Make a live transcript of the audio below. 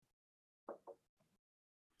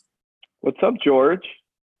What's up, George?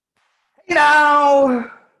 You know,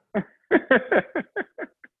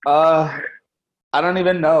 uh, I don't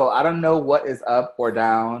even know. I don't know what is up or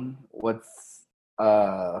down. What's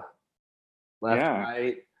uh left, Yeah.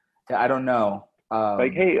 right? Yeah, I don't know.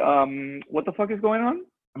 Like, hey, what the fuck is going on?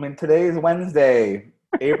 I mean, today is Wednesday,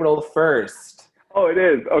 April 1st. Oh, it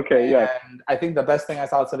is. Okay, yes. And I think the best thing I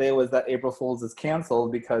saw today was that April Fool's is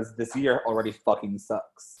canceled because this year already fucking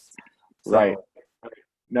sucks. Right. So,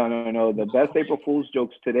 No, no, no. The best April Fool's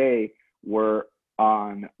jokes today were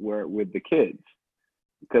with the kids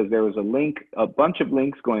because there was a bunch of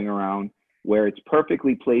links going around where it's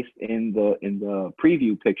perfectly placed in the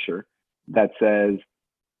preview picture that says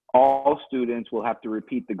all students will have to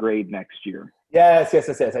repeat the grade next year. yes.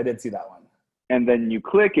 I did see that one. And then you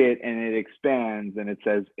click it and it expands and it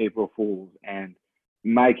says April Fools. And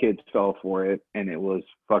my kids fell for it and it was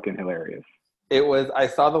fucking hilarious. I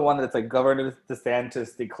saw the one that's like Governor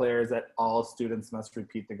DeSantis declares that all students must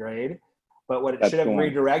repeat the grade. But what it That's should the have one.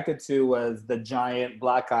 redirected to was the giant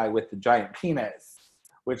black guy with the giant penis,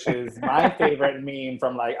 which is my favorite meme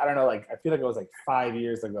from like, I don't know, like I feel like it was like 5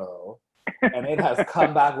 years ago. And it has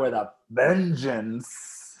come back with a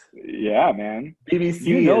vengeance. Yeah, man. You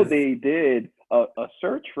BBC know is they did a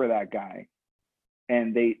search for that guy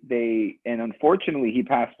and they and unfortunately he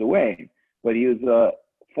passed away. But he was a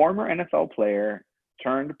former NFL player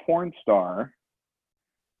turned porn star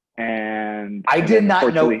and I and did then not know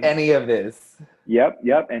unfortunately any of this. yep,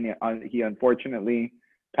 and he unfortunately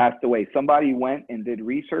passed away. Somebody went and did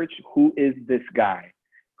research. Who is this guy?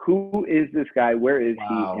 Who is this guy? Where is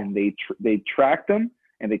he? Wow. And they tracked him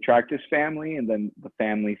and they tracked his family. And then the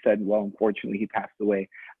family said, well, unfortunately, he passed away.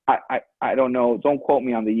 I don't know. Don't quote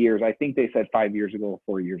me on the years. I think they said 5 years ago or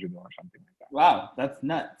 4 years ago or something like Wow, that's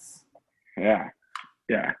nuts. that. Yeah,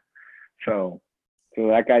 yeah. So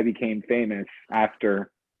that guy became famous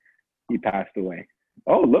after he passed away.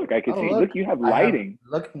 Oh, look, I can Oh, see. Look, look. you have lighting.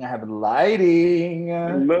 I have lighting.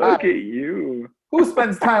 Hi. Look at you. Who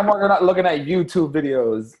spends time looking at YouTube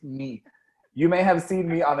videos? Me. You may have seen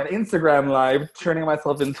me on an Instagram live turning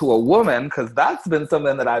myself into a woman because that's been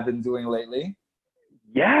something that I've been doing lately.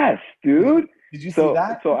 Yes, Did you, dude. did you see So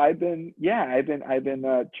that? so I've been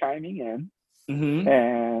chiming in, Mm-hmm.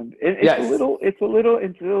 and it's a Yes. little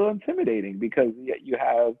intimidating because you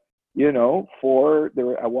have four. There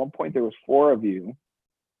were at one point there was four of you,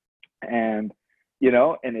 and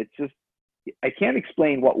and it's just I can't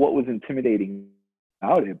explain what was intimidating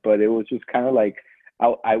about it, but it was just kind of like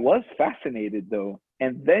I was fascinated though,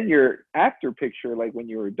 and then your after picture, like when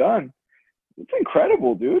you were done, it's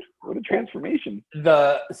incredible, dude. What a transformation.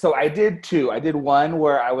 So I did two. I did one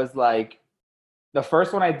where I was like, the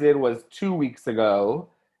first one I did was 2 weeks ago,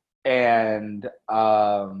 and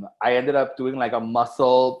I ended up doing like a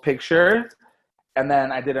muscle picture, and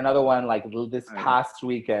then I did another one like this Oh yeah. past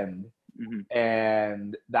weekend, Mm-hmm.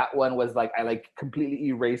 and that one was like I like completely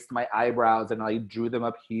erased my eyebrows and I drew them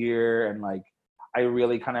up here, and like I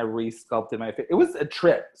really kind of re-sculpted my face. It was a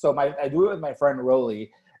trip. So I do it with my friend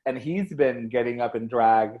Rolly, and he's been getting up in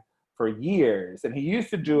drag for years, and he used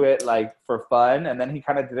to do it like for fun, and then he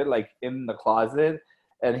kind of did it like in the closet.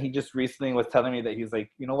 And he just recently was telling me that he's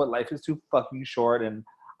like, you know what, life is too fucking short, and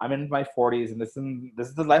I'm in my 40s, and this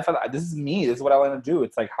is the life. This is me. This is what I want to do.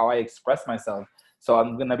 It's like how I express myself. So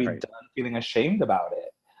I'm gonna be Right. done feeling ashamed about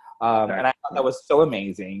it. And I thought that Exactly. was so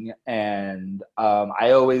amazing. And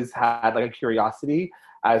I always had like a curiosity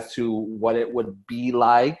as to what it would be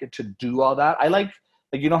like to do all that. I like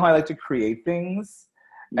you know how I like to create things,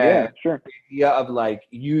 and Yeah, sure. the idea of like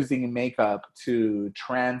using makeup to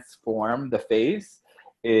transform the face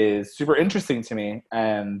is super interesting to me.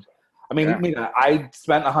 And I mean, Yeah. Mina, I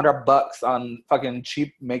spent $100 on fucking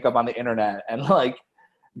cheap makeup on the internet, and like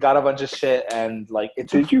got a bunch of shit, and like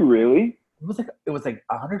Did you really? it was like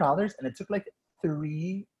 $100, and it took like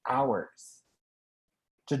 3 hours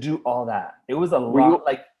to do all that. It was a Were lot. you?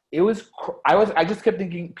 Like I just kept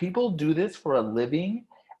thinking people do this for a living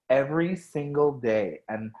every single day,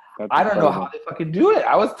 and That's I don't know how incredible. they fucking do it.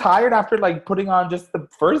 I was tired after like putting on just the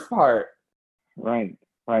first part. Right.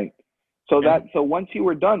 Right. So And so once you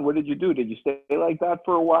were done, what did you do? Did you stay like that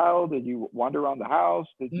for a while? Did you wander around the house?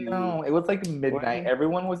 Did you? no, it was like What? midnight.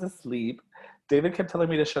 Everyone was asleep. David kept telling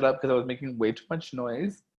me to shut up because I was making way too much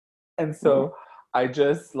noise. And Mhm. so I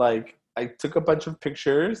just like I took a bunch of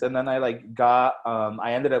pictures, and then I like got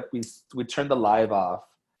I ended up we turned the live off,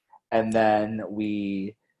 and then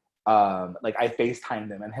we like I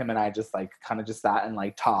FaceTimed him, and him and I just like kind of just sat and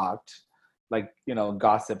like talked, like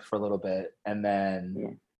gossiped for a little bit, and then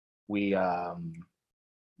Yeah. we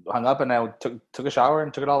hung up, and I took a shower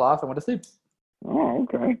and took it all off and went to sleep. Oh,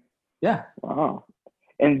 okay. Yeah. Wow.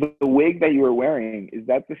 And the wig that you were wearing, is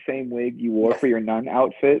that the same wig you wore Yes. for your nun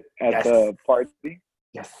outfit at Yes. the party?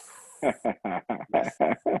 Yes. Yes.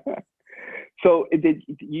 So did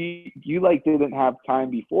you like didn't have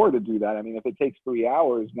time before to do that? I mean, if it takes 3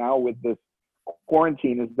 hours now with this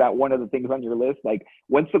quarantine, is that one of the things on your list? Like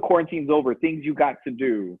once the quarantine's over, things you got to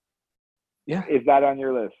do, Yeah. is that on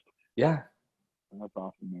your list? Yeah. That's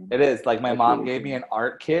awesome, man. It is. Like my That's mom really gave cool. me an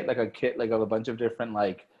art kit, like a kit like of a bunch of different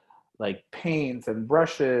like paints and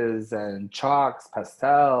brushes and chalks,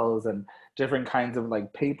 pastels, and different kinds of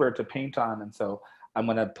like paper to paint on. And so I'm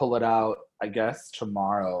gonna pull it out, I guess,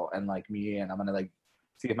 tomorrow, and like I'm gonna like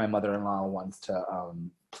see if my mother-in-law wants to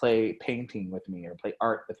play painting with me or play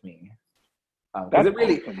art with me. Because That's it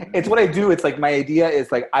really, awesome, man. it's what I do. It's like my idea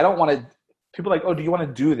is like I don't want to. People are like, oh, do you want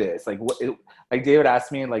to do this? Like what? Like David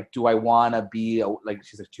asked me, like, do I want to be like?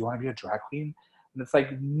 She's like, do you want to be a drag queen? And it's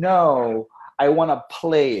like, no, I want to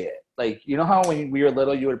play it. Like, you know how when we were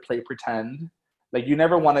little, you would play pretend. Like you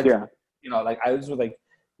never wanted, Yeah. you know, like I was like,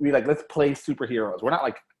 let's play superheroes. We're not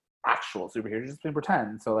like actual superheroes, just play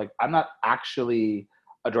pretend. So like, I'm not actually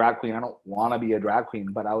a drag queen. I don't want to be a drag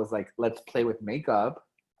queen, but I was like, let's play with makeup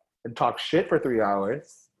and talk shit for 3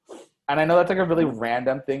 hours. And I know that's like a really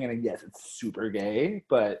random thing, and yes, it's super gay,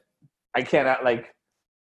 but I cannot like,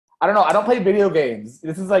 I don't know. I don't play video games.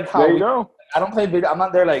 This is like how There you go. I don't play video. I'm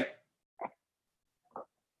not there like.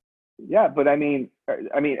 Yeah, but I mean,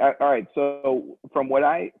 all right. So from what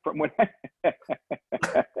from,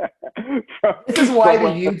 This is why the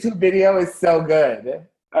what, YouTube video is so good.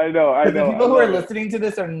 I know. The people who are listening to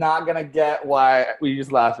this are not gonna get why we're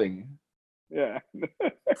just laughing. Yeah.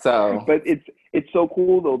 So, but it's so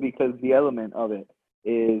cool though, because the element of it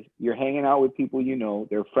is you're hanging out with people you know,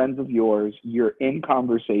 they're friends of yours, you're in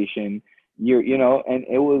conversation, and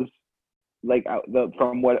it was like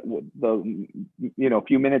from what the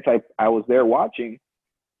few minutes I was there watching,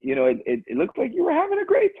 it looked like you were having a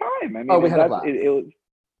great time. I mean, we had a blast.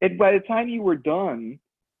 By the time you were done,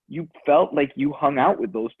 you felt like you hung out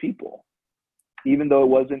with those people, even though it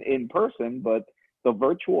wasn't in person. But the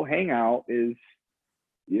virtual hangout is,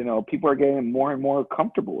 people are getting more and more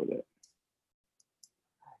comfortable with it.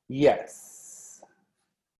 Yes.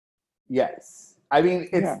 I mean,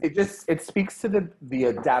 it speaks to the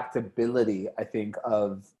adaptability, I think,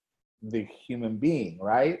 of the human being,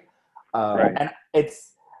 right? Right. And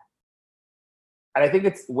I think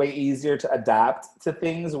it's way easier to adapt to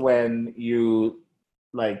things when you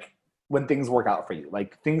when things work out for you.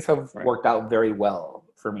 Like things have worked out very well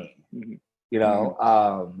for me. Mm-hmm.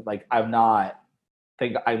 Like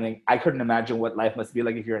I couldn't imagine what life must be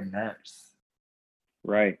like if you're a nurse.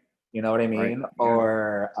 Right. You know what I mean? Right. Yeah.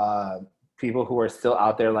 Or people who are still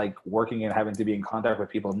out there like working and having to be in contact with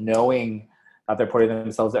people, knowing that they're putting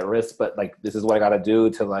themselves at risk, but like this is what I gotta do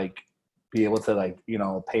to like be able to like,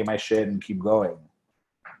 pay my shit and keep going.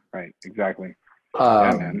 Right, exactly.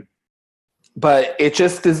 Yeah, man. But it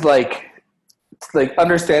just is like, it's like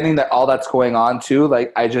understanding that all that's going on too.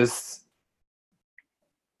 Like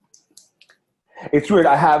it's weird.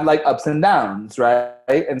 I have like ups and downs, right?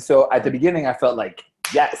 And so at the beginning, I felt like,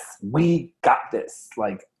 yes, we got this.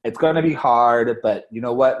 Like it's gonna be hard, but you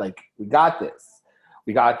know what? Like we got this.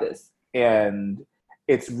 And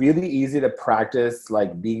it's really easy to practice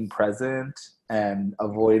like being present and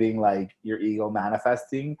avoiding like your ego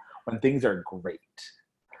manifesting when things are great.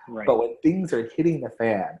 Right. But when things are hitting the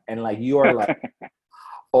fan and like you are like,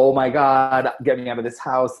 oh my God, get me out of this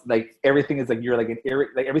house. Like everything is like, you're like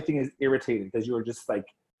everything is irritated because you're just like,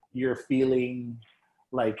 you're feeling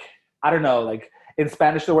like, I don't know, like in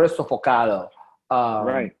Spanish, the word is sofocado.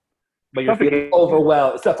 Right. But you're feeling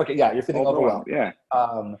overwhelmed. Suffocated. Yeah, you're feeling overwhelmed. Yeah.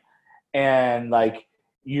 And like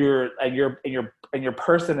your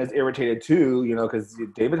person is irritated too, because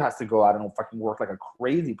David has to go out and fucking work like a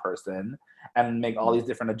crazy person and make all these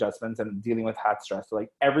different adjustments and dealing with hot stress. So like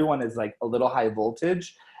everyone is like a little high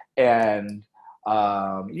voltage, and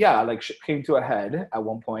like shit came to a head at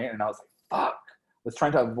one point, and I was like, fuck, I was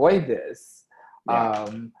trying to avoid this. Yeah.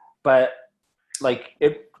 But like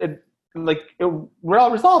it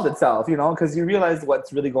resolved itself, because you realize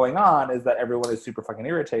what's really going on is that everyone is super fucking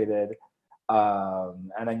irritated.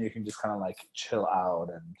 And then you can just kind of like chill out.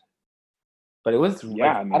 But it was,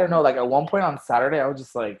 I don't know, like at one point on Saturday, I was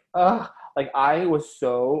just like, ugh, like I was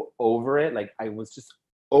so over it. Like I was just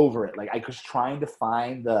over it. Like I was trying to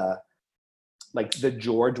find the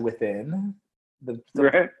George within, the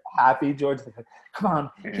happy George. Like, come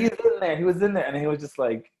on, he's in there. He was in there. And he was just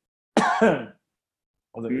like, it's not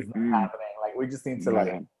happening. Like we just need to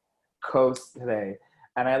like coast today.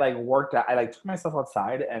 And I like worked out. I like took myself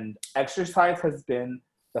outside, and exercise has been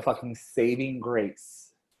the fucking saving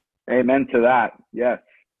grace. Amen to that. Yes.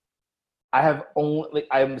 I have only like,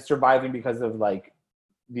 I'm surviving because of like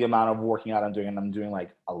the amount of working out I'm doing, and I'm doing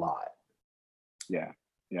like a lot. Yeah.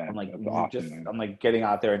 Yeah. I'm like That's awesome, just man. I'm like getting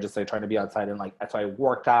out there and just like trying to be outside, and like so I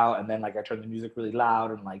worked out, and then like I turned the music really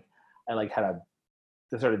loud, and like I like had a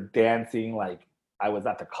started dancing like I was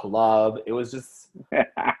at the club. It was just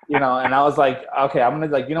and I was like, okay, I'm gonna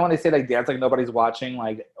like when they say like dance like nobody's watching,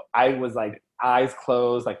 like I was like eyes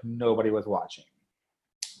closed, like nobody was watching.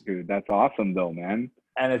 Dude, that's awesome though, man.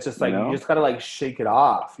 And it's just You like you know? just gotta like shake it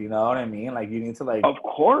off, you know what I mean? Like you need to like Of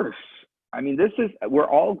course. I mean, we're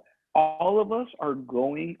all of us are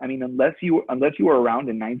going. I mean, unless you were around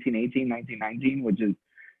in 1918, 1919, which is,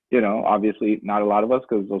 obviously not a lot of us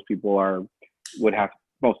because those people would have,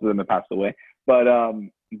 most of them have passed away. But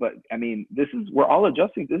I mean, we're all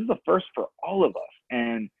adjusting. This is a first for all of us,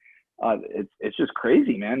 and it's just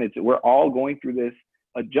crazy, man. We're all going through this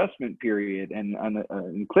adjustment period, and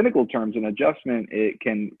in clinical terms, an adjustment, it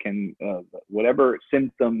can whatever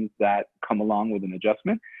symptoms that come along with an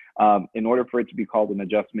adjustment. In order for it to be called an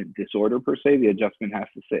adjustment disorder per se, the adjustment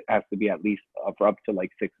has to be at least for up to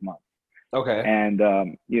like 6 months. okay. And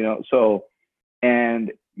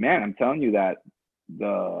and man, I'm telling you that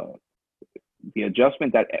the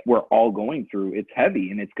adjustment that we're all going through, it's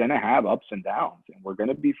heavy, and it's going to have ups and downs, and we're going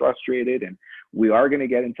to be frustrated, and we are going to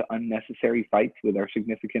get into unnecessary fights with our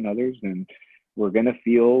significant others, and we're going to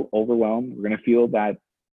feel overwhelmed. We're going to feel that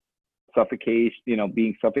suffocation,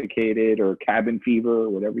 being suffocated, or cabin fever, or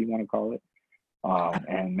whatever you want to call it.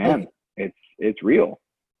 And man, it's real.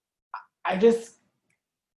 I just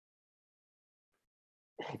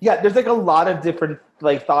there's like a lot of different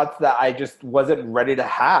like thoughts that I just wasn't ready to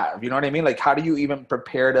have. You know what I mean? Like how do you even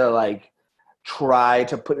prepare to like try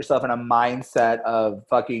to put yourself in a mindset of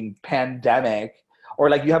fucking pandemic, or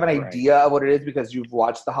like you have an idea of what it is because you've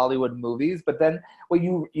watched the Hollywood movies, but then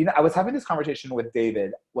when I was having this conversation with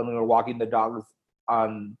David when we were walking the dogs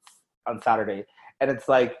on Saturday, and it's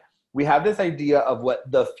like we have this idea of what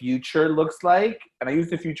the future looks like, and I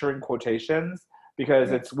use the future in quotations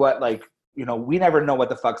because it's what like we never know what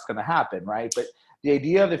the fuck's gonna happen, right? But the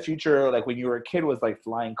idea of the future, like when you were a kid, was like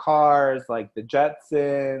flying cars, like the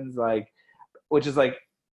Jetsons, like which is not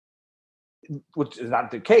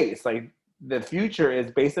the case. Like the future is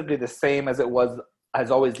basically the same as it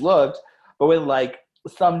has always looked, but with like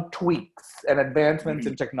some tweaks and advancements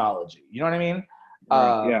in technology. You know what I mean?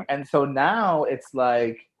 Yeah. And so now it's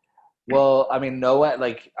like, well, I mean, Noah,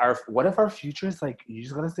 like what if our future is like you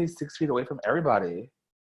just gotta stay 6 feet away from everybody?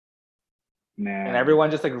 Man. And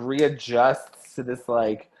everyone just like readjusts to this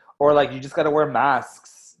like, or like you just got to wear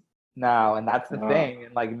masks now, and that's the thing.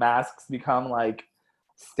 And like masks become like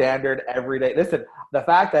standard every day. Listen, the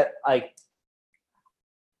fact that like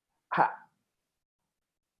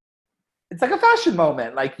it's like a fashion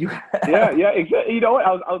moment, like you. Yeah, exactly. You know what?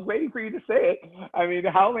 I was waiting for you to say it. I mean,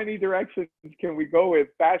 how many directions can we go with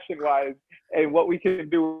fashion wise, and what we can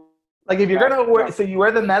do? Like if you're gonna wear, so you wear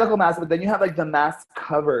the medical mask, but then you have like the mask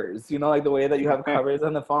covers, like the way that you have covers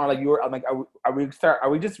on the phone. Like I'm like, are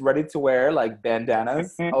we just ready to wear like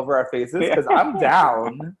bandanas over our faces? Because I'm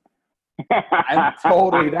down. I'm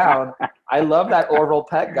totally down. I love that Orville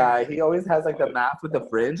Peck guy. He always has like the mask with the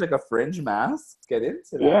fringe, like a fringe mask. Get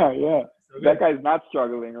into that. Yeah. So that guy's not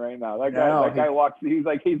struggling right now. That guy walks. He's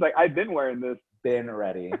like, I've been wearing this. Been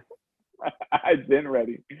ready. I've been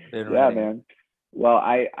ready. Been ready. Man. Well,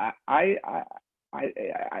 I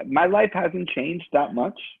my life hasn't changed that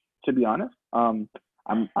much, to be honest. I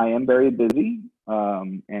am very busy,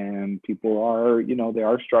 and people are, they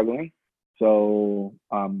are struggling. So,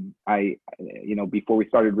 before we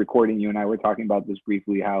started recording, you and I were talking about this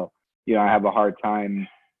briefly, how, I have a hard time,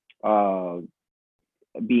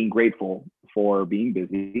 being grateful for being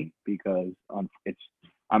busy because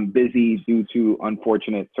I'm busy due to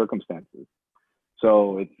unfortunate circumstances.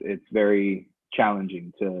 So it's very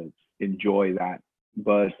challenging to enjoy that,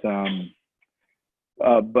 but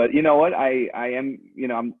you know what, I am,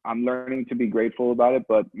 I'm learning to be grateful about it,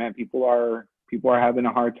 but man, people are having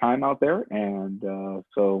a hard time out there, and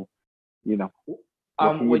so what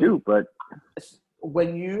can you do? But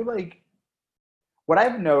when you like, what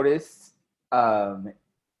I've noticed, and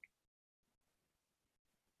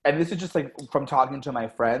this is just like from talking to my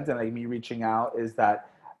friends and like me reaching out, is that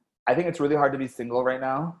I think it's really hard to be single right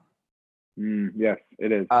now. Yes,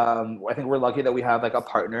 it is. I think we're lucky that we have like a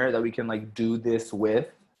partner that we can like do this with.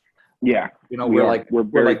 Yeah, we're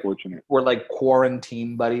very fortunate. We're like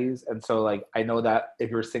quarantine buddies, and so like I know that if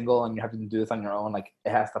you're single and you have to do this on your own, like it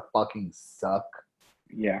has to fucking suck.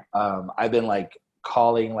 Yeah. I've been like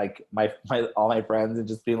calling like my all my friends and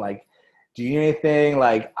just being like, do you need anything?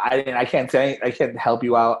 Like I can't help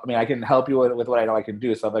you out. I mean, I can help you with what I know I can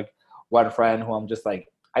do. So I'm like, one friend who I'm just like,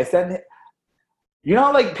 I send, you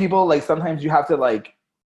know, like people, like sometimes you have to like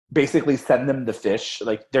basically send them the fish.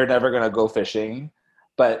 Like they're never going to go fishing.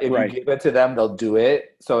 But if you Right. give it to them, they'll do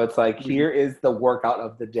it. So it's like, Mhm. here is the workout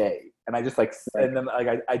of the day. And I just like Right. send them,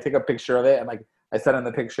 like I take a picture of it and like I send him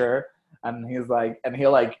the picture and he's like, and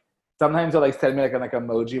he'll like, sometimes he'll like send me like an like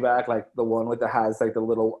emoji back, like the one with the has like the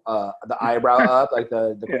little, the eyebrow up, like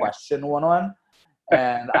the Yeah. question one.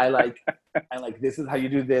 And I'm like, this is how you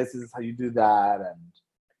do this is how you do that. And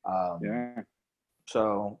Yeah.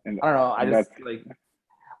 so And I don't know. I and just that's like,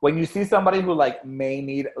 when you see somebody who like may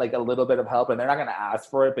need like a little bit of help and they're not gonna ask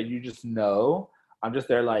for it, but you just know, I'm just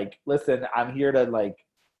there like, listen, I'm here to like,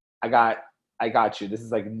 I got you. This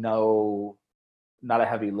is like not a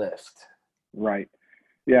heavy lift. right.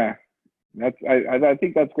 Yeah. That's I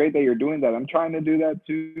think that's great that you're doing that. I'm trying to do that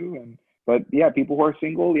too. And but yeah, people who are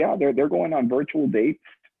single, yeah, they're going on virtual dates.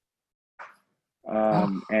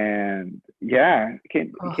 And yeah,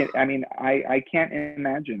 can I mean I can't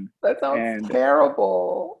imagine. That sounds And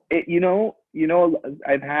terrible. it,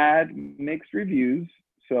 I've had mixed reviews.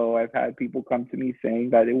 So I've had people come to me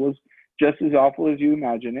saying that it was just as awful as you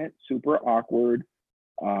imagine it, super awkward.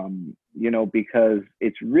 Because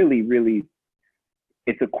it's really, really,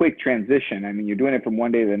 it's a quick transition. I mean, you're doing it from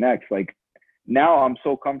one day to the next. Like now I'm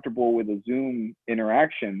so comfortable with a Zoom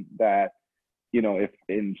interaction that, if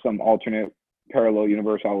in some alternate parallel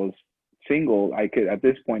universe I was single, I could, at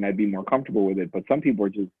this point, I'd be more comfortable with it. But some people are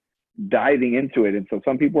just diving into it. And so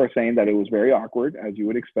some people are saying that it was very awkward, as you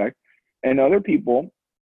would expect. And other people,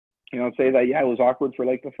 say that, yeah, it was awkward for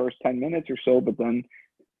like the first 10 minutes or so, but then,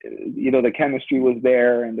 the chemistry was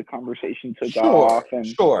there and the conversation took off. And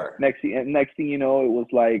Sure. next thing you know, it was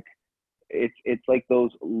like, it's like those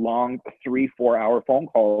long 3-4 hour phone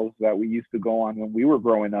calls that we used to go on when we were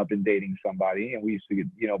growing up and dating somebody, and we used to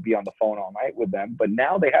be on the phone all night with them. But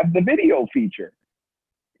now they have the video feature,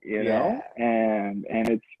 Yeah. and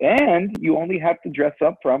you only have to dress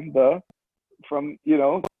up from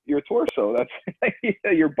your torso. That's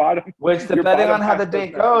your bottom. Which, Your depending on bottom how half the does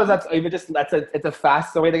date not. goes, it's a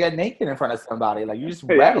faster way to get naked in front of somebody. Like, you're just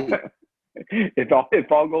Yeah. ready,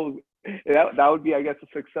 If all goes, that would be, I guess, a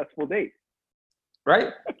successful date.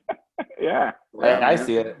 right? Yeah. I Man.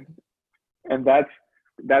 see it. And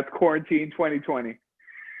that's quarantine 2020.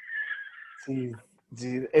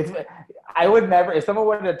 Jeez, it's. I would never. If someone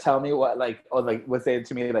were to tell me what, like, or like, would say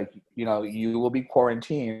to me, like, you will be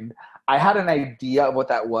quarantined. I had an idea of what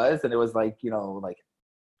that was, and it was like, like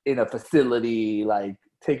in a facility, like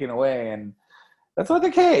taken away, and that's not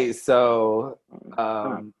the case. So,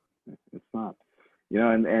 It's not.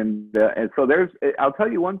 And so I'll tell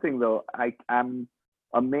you one thing though. I'm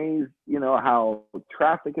amazed, how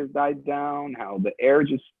traffic has died down, how the air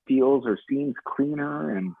just feels or seems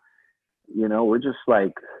cleaner, and we're just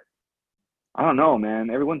like, I don't know, man.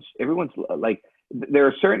 Everyone's like, there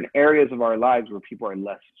are certain areas of our lives where people are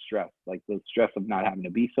less stressed, like the stress of not having to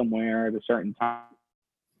be somewhere at a certain time.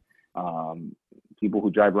 People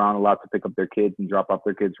who drive around a lot to pick up their kids and drop off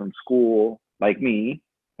their kids from school, like me,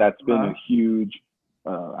 that's been a huge.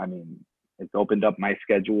 I mean, it's opened up my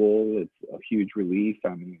schedule. It's a huge relief.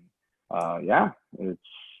 I mean, yeah,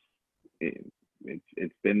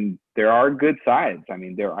 it's been, there are good sides. I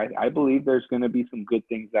mean, I believe there's going to be some good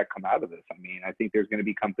things that come out of this. I mean, I think there's going to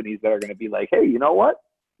be companies that are going to be like, hey, you know what?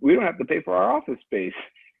 We don't have to pay for our office space.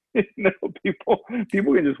 People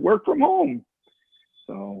can just work from home.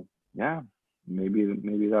 So yeah, maybe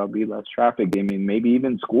that'll be less traffic. I mean, maybe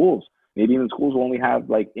even schools will only have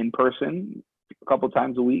like in person a couple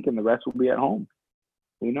times a week, and the rest will be at home.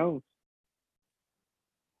 Who knows?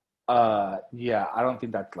 Yeah, I don't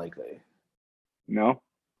think that's likely. No.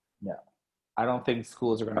 No, I don't think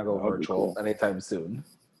schools are going to go virtual cool. anytime soon.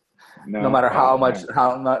 No, no matter how much,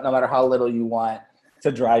 yeah. no matter how little you want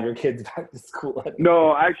to drive your kids back to school.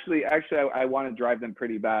 No, actually, I want to drive them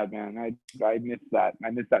pretty bad, man. I miss that. I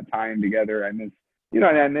miss that time together. I miss, and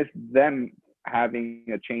I miss them having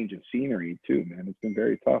a change of scenery too, man. It's been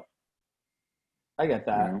very tough. I get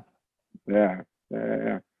that.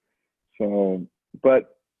 Yeah. So,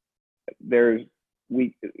 but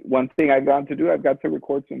one thing I've got to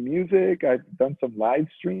record some music. I've done some live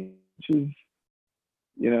streams, which is,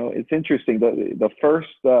 it's interesting. The first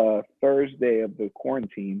Thursday of the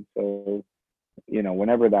quarantine, so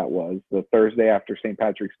whenever that was, the Thursday after St.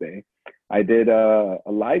 Patrick's Day, I did a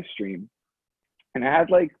live stream, and I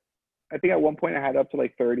had I think at one point I had up to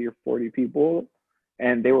like 30 or 40 people,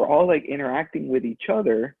 and they were all like interacting with each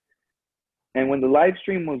other. And when the live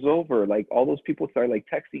stream was over, like all those people started like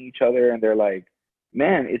texting each other, and they're like,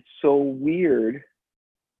 man, it's so weird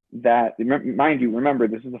that, mind you, remember,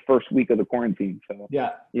 this is the first week of the quarantine. So,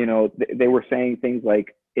 Yeah. you know, they were saying things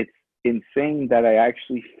like, it's insane that I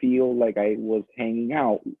actually feel like I was hanging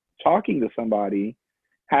out, talking to somebody,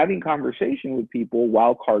 having conversation with people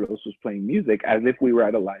while Carlos was playing music as if we were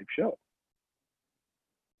at a live show.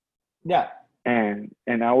 Yeah. And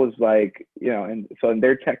I was like, you know, and so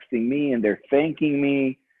they're texting me and they're thanking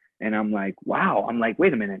me. And I'm like, wow. I'm like,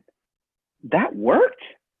 wait a minute, that worked?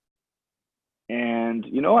 And,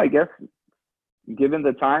 you know, I guess given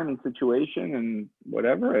the time and situation and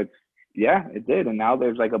whatever, it did. And now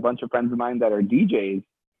there's like a bunch of friends of mine that are DJs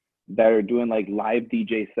that are doing like live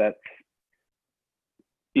DJ sets,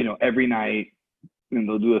 you know, every night. And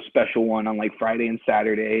they'll do a special one on like Friday and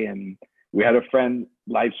Saturday. And we had a friend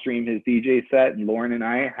live stream his DJ set, and Lauren and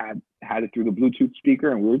I had it through the Bluetooth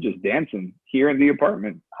speaker, and we were just dancing here in the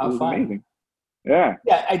apartment. How it was fun. amazing. Yeah.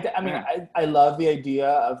 Yeah. I mean, I love the idea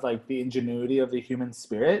of like the ingenuity of the human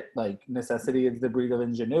spirit. Like necessity is the breed of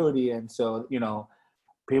ingenuity. And so, you know,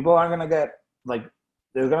 people aren't going to get like,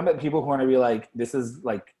 there's going to be people who are going to be like, this is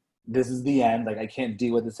the end. Like, I can't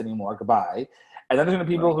deal with this anymore. Goodbye. And then there's going to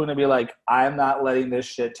be people who are going to be like, I'm not letting this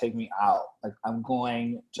shit take me out. Like, I'm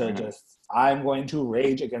going to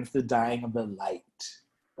rage against the dying of the light.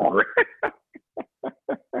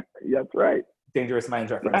 That's right. Dangerous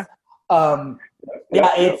Minds reference.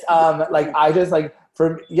 It's like, I just like,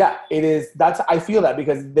 it is, I feel that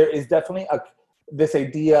because there is definitely this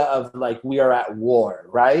idea of like, we are at war,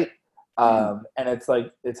 right? And it's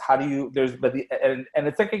like, it's how do you, and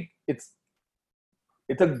it's like,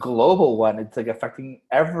 it's a global one. It's like affecting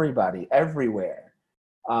everybody, everywhere.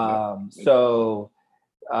 So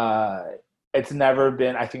it's never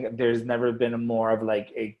been, I think there's never been more of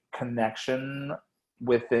like a connection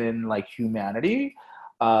within like humanity,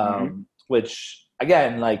 which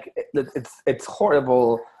again, like it's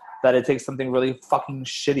horrible that it takes something really fucking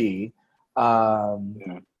shitty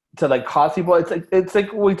to like cause people. It's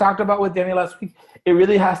like we talked about with Danny last week. It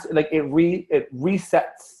really has to, like, it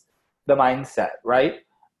resets the mindset, right?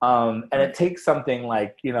 And it takes something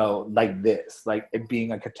like, you know, like this, like it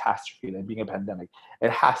being a catastrophe, like being a pandemic. It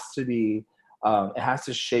has to be, it has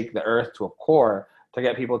to shake the earth to a core to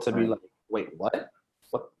get people to be like, wait, what?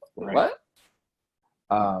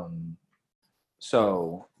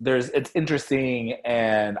 So it's interesting,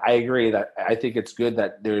 and I agree that I think it's good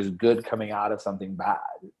that there's good coming out of something bad,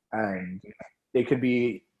 and it could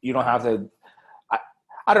be, you don't have to.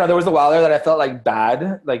 I don't know. There was a while there that I felt like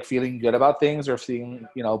bad, like feeling good about things or feeling,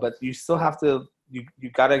 you know, but you still have to, you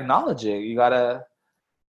got to acknowledge it. You got to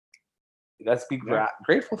be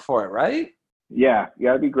grateful for it, right? Yeah. You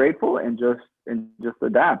got to be grateful and just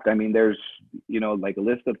adapt. I mean, there's, you know, like a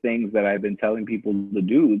list of things that I've been telling people to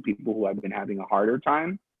do, people who have been having a harder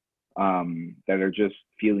time, that are just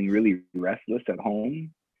feeling really restless at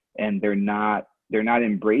home, and they're not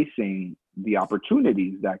embracing the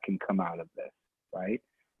opportunities that can come out of this, right?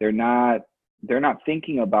 They're not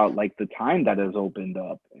thinking about like the time that has opened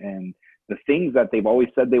up and the things that they've always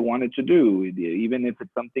said they wanted to do, even if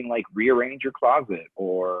it's something like rearrange your closet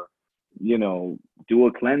or, you know, do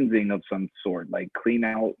a cleansing of some sort, like clean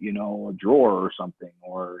out, you know, a drawer or something,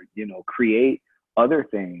 or, you know, create other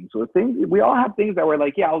things. So things, we all have things that we're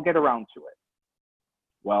like, yeah, I'll get around to it.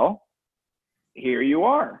 Well, here you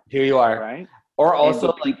are, right? Or also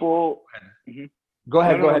like people. Go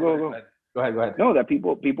ahead. No, that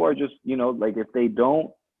people are just, you know, like if they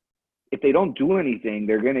don't do anything,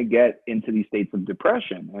 they're going to get into these states of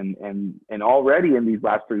depression, and already in these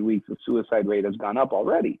last 3 weeks, the suicide rate has gone up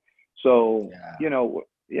already. So, you know,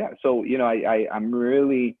 so, you know, I'm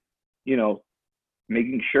really, you know,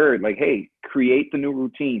 making sure like, hey, create the new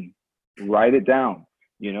routine, write it down,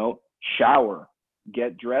 you know, shower,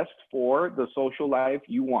 get dressed for the social life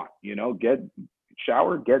you want, you know, get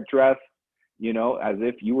dressed, you know, as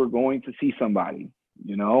if you were going to see somebody,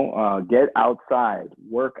 you know, get outside,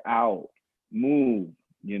 work out, move,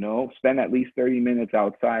 you know, spend at least 30 minutes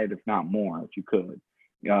outside, if not more, if you could.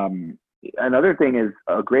 Another thing is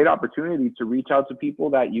a great opportunity to reach out to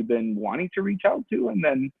people that you've been wanting to reach out to. And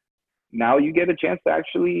then now you get a chance to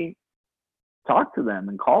actually talk to them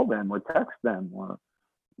and call them or text them, or,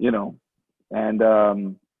 you know, and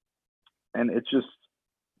it's just,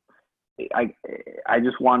 I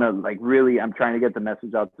just want to like really, I'm trying to get the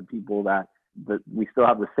message out to people that we still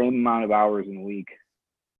have the same amount of hours in a week,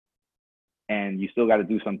 and you still got to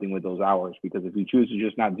do something with those hours, because if you choose to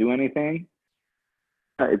just not do anything,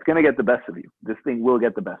 it's going to get the best of you. This thing will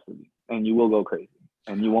get the best of you, and you will go crazy,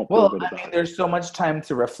 and you won't feel good about it. There's so much time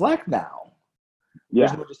to reflect now. Yeah.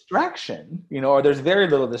 There's no distraction, you know, or there's very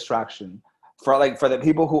little distraction for the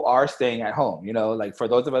people who are staying at home, you know, like for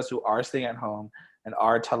those of us who are staying at home, and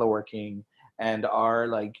are teleworking and are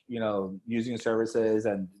like, using services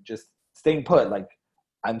and just staying put. Like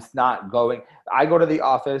I'm not going, I go to the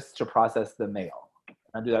office to process the mail.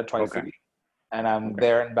 I do that twice a week. And I'm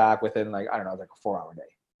there and back within like, I don't know, like a 4-hour day.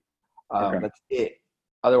 That's it.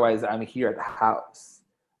 Otherwise I'm here at the house.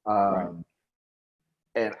 And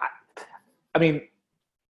I mean,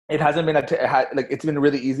 it hasn't been it's been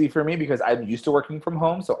really easy for me because I'm used to working from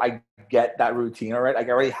home, so I get that routine already. Like I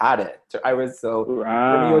already had it. For me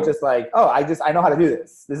it was just like, oh, I know how to do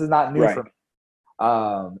this. This is not new for me.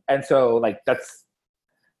 And so like it's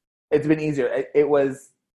been easier. It was,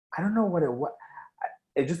 I don't know what it was.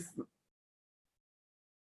 It just,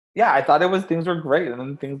 I thought things were great, and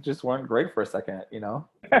then things just weren't great for a second, and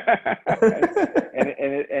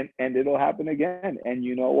it'll happen again. And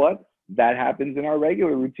you know what? That happens in our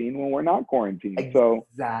regular routine when we're not quarantined.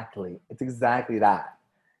 Exactly. It's exactly that.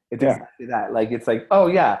 Exactly that. Like, it's like, oh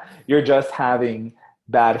yeah, you're just having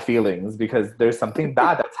bad feelings because there's something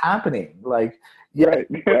bad that's happening. Like, you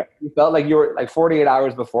felt like you were like 48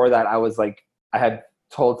 hours before that. I was like, I had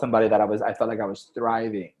told somebody that I felt like I was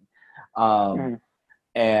thriving. And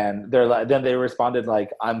then they responded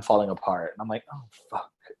like, I'm falling apart. And I'm like, oh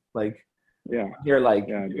fuck. Like, you're like,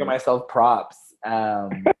 giving myself props.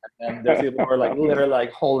 And there's people who are like literally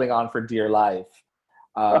like holding on for dear life.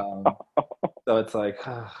 So it's like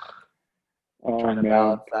trying to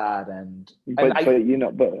balance that, but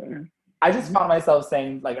I just found myself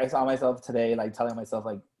saying, like, I saw myself today like telling myself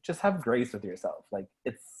like, just have grace with yourself. Like,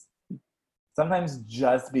 it's sometimes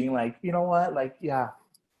just being like, you know what, like,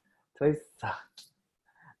 today sucked,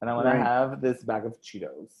 and I want to have this bag of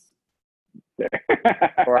Cheetos,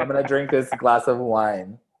 or I'm gonna drink this glass of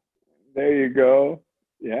wine. There you go.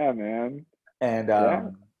 Yeah, man. And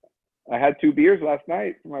I had 2 beers last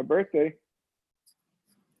night for my birthday.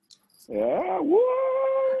 Yeah,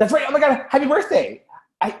 what? That's right. Oh my God, happy birthday!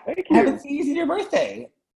 I haven't seen you since your birthday.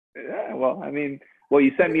 Yeah, well, I mean,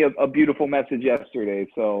 you sent me a beautiful message yesterday,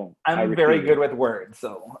 so I'm very good with words.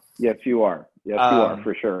 So yes, you are. Yes, you are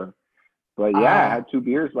for sure. But I had 2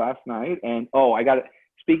 beers last night, and I got it.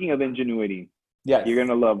 Speaking of ingenuity, yes, you're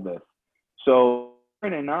gonna love this. So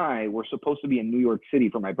Lauren and I were supposed to be in New York City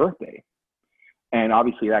for my birthday, and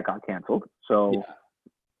obviously that got canceled. So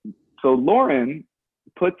Lauren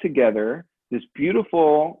put together this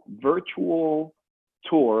beautiful virtual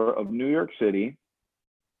tour of New York City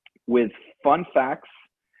with fun facts,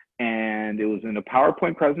 and it was in a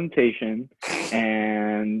PowerPoint presentation,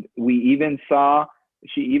 and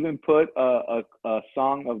she even put a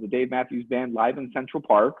song of the Dave Matthews Band live in Central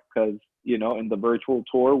Park, because in the virtual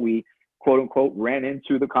tour we quote unquote ran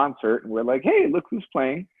into the concert, and we're like, hey, look who's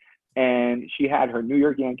playing. And she had her New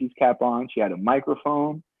York Yankees cap on, she had a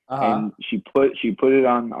microphone, and she put it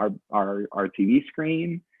on our TV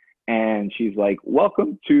screen, and she's like,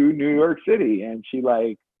 welcome to New York City. And she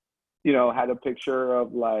like, had a picture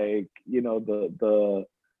of like, the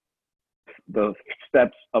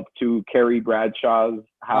steps up to Carrie Bradshaw's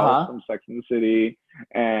house from Sex and the City.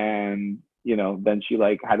 And, then she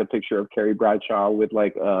like had a picture of Carrie Bradshaw with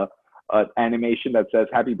like an animation that says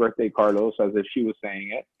 "Happy Birthday, Carlos," as if she was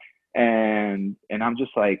saying it. And I'm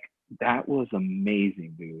just like, that was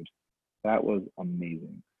amazing, dude. That was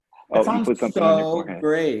amazing. That sounds you put something on your forehead.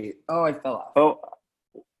 Great. Oh, I fell off. Oh,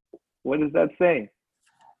 what does that say?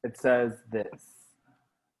 It says this.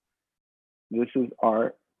 This is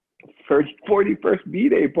our 41st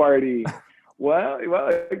B-Day party. well,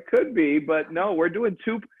 it could be, but no, we're doing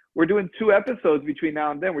 2 episodes between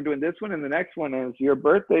now and then. We're doing this one, and the next one is your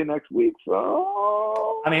birthday next week.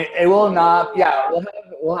 So I mean, it will not. Yeah,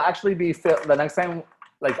 we'll actually be the next time.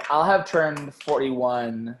 Like, I'll have turned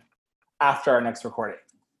 41 after our next recording.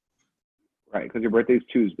 Right, because your birthday is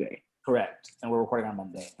Tuesday. Correct, and we're recording on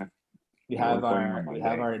Monday. We have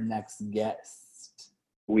our next guest.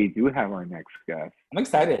 We do have our next guest. I'm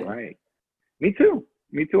excited. Right. Me too.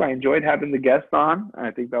 I enjoyed having the guest on.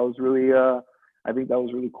 I think that was really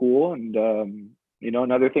cool. And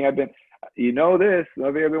another thing I've been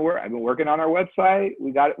working on our website.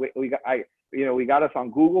 We got us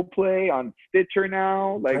on Google Play, on Stitcher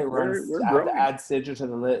now. Like, we're growing. To add Stitcher to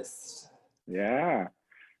the list. Yeah.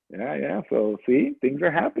 So see, things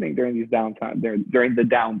are happening during these downtime. During the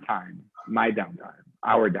downtime, my downtime,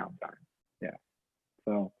 our downtime. Yeah.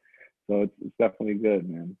 So it's definitely good,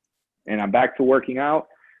 man. And I'm back to working out,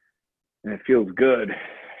 and it feels good. It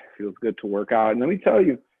feels good to work out. And let me tell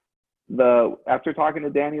you, after talking to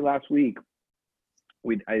Danny last week,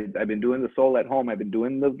 I've been doing the Soul at Home. I've been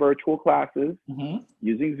doing the virtual classes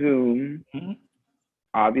using Zoom.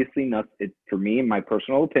 Obviously, for me, in my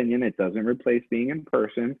personal opinion, it doesn't replace being in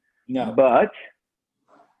person. No. But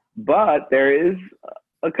but there is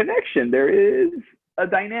a connection. There is a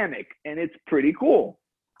dynamic, and it's pretty cool.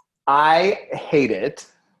 I hate it.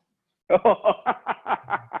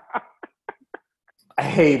 I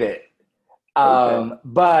hate it. Okay.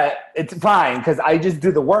 But it's fine because I just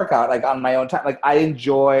do the workout like on my own time. Like I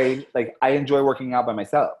enjoy working out by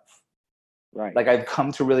myself. Right. Like I've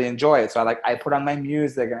come to really enjoy it. So I put on my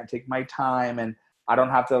music and I take my time, and I don't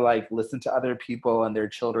have to like listen to other people and their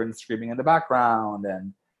children screaming in the background,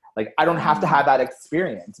 and like I don't have to have that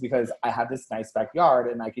experience because I have this nice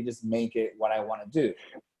backyard and I can just make it what I want to do.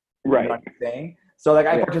 Right. You know what I'm saying? So like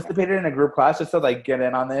I Yeah. participated in a group class just to like get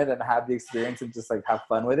in on it and have the experience and just like have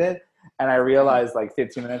fun with it. And I realized like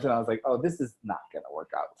 15 minutes and I was like, oh, this is not gonna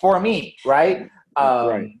work out for me, right?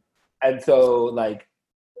 Right. And so like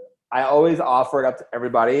I always offer it up to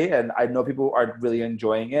everybody, and I know people are really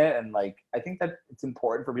enjoying it. And like I think that it's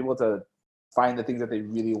important for people to find the things that they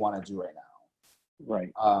really want to do right now.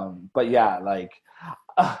 Right. But yeah, like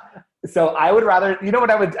so I would rather, you know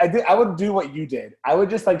what I would do what you did. I would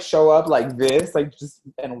just like show up like this, like just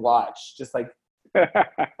and watch. Just like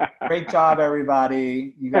great job,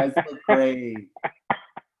 everybody. You guys look great.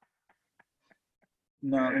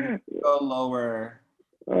 No, go lower.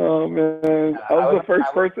 Oh man. Yeah, I was the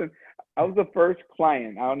first person. I was the first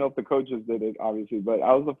client. I don't know if the coaches did it, obviously, but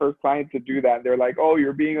I was the first client to do that. They're like, "Oh,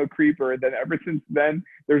 you're being a creeper." And then ever since then,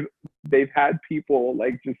 they've had people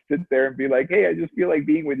like just sit there and be like, "Hey, I just feel like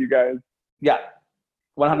being with you guys." Yeah,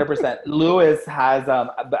 100%. Lewis has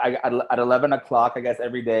at 11 o'clock, I guess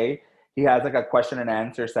every day, he has like a question and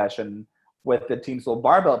answer session with the Team Soul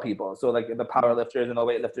barbell people. So like the power lifters and the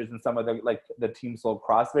weightlifters and some of the like the Team Soul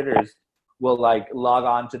CrossFitters will like log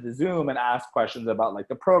on to the Zoom and ask questions about like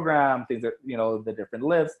the program, things that, you know, the different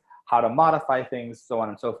lifts, how to modify things, so on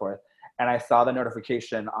and so forth. And I saw the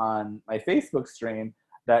notification on my Facebook stream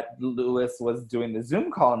that Lewis was doing the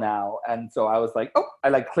Zoom call now. And so I was like, oh, I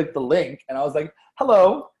like clicked the link and I was like,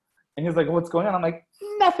 hello. And he was like, what's going on? I'm like,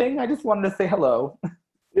 nothing. I just wanted to say hello.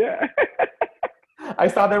 Yeah. I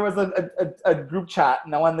saw there was a group chat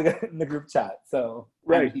and I wanted to get in the group chat. So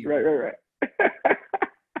Right.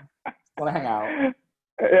 Want to hang out.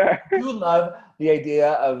 Yeah. I do love the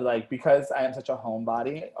idea of like, because I am such a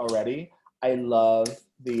homebody already, I love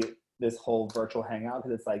this whole virtual hangout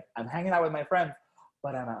because it's like I'm hanging out with my friends,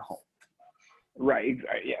 but I'm at home. Right.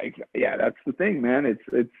 Yeah. That's the thing, man.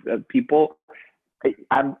 It's people.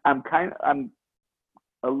 I'm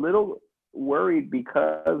a little worried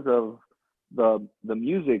because of the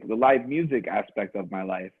music, the live music aspect of my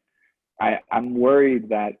life. I'm worried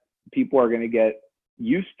that people are going to get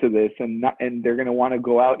used to this and they're going to want to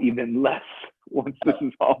go out even less once this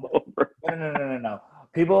is all over. No.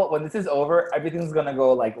 People, when this is over, everything's going to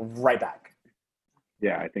go like right back.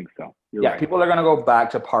 Yeah, I think so. You're right. People are going to go back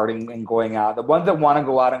to partying and going out. The ones that want to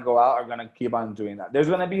go out are going to keep on doing that. There's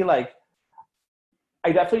going to be like,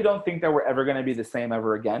 I definitely don't think that we're ever going to be the same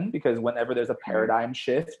ever again, because whenever there's a paradigm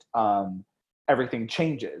shift, everything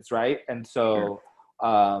changes, right? And so,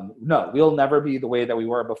 no, we'll never be the way that we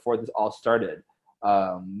were before this all started.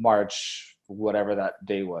 March, whatever that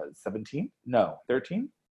day was, 17th? No, 13th?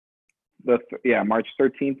 March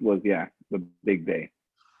 13th was, the big day.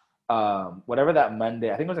 Whatever that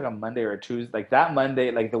Monday, I think it was like a Monday or a Tuesday, like that Monday,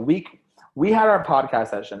 like the week, we had our podcast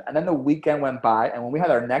session, and then the weekend went by, and when we had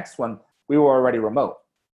our next one, we were already remote.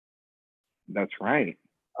 That's right.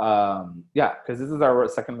 Because this is our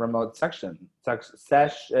second remote session,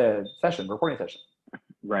 recording session.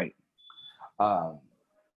 Right.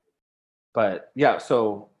 But yeah,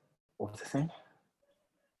 so what was I saying?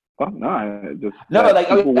 Oh no,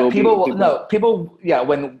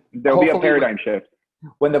 when there'll be a paradigm shift.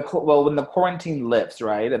 When the quarantine lifts,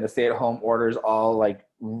 right, and the stay-at-home orders all like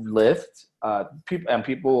lift,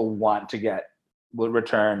 people will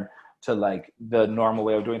return to like the normal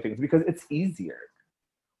way of doing things because it's easier.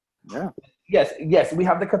 Yeah. Yes, we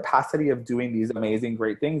have the capacity of doing these amazing,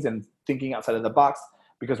 great things and thinking outside of the box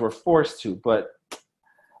because we're forced to, but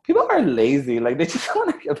people are lazy. Like they just want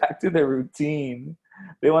to get back to their routine.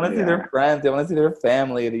 They want to see their friends. They want to see their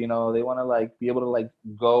family. You know, they want to like be able to like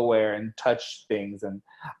go where and touch things. And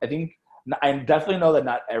I definitely know that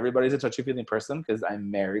not everybody's a touchy-feely person because I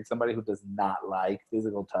married somebody who does not like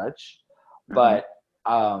physical touch. Mm-hmm. But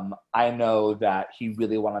I know that he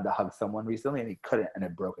really wanted to hug someone recently and he couldn't, and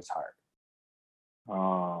it broke his heart.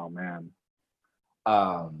 Oh man.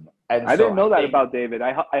 And I didn't know that about David.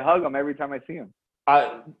 I hug him every time I see him.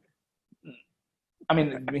 I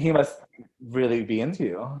mean, he must really be into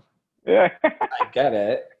you. Yeah. I get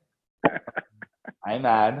it. I'm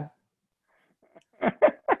mad.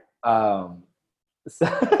 So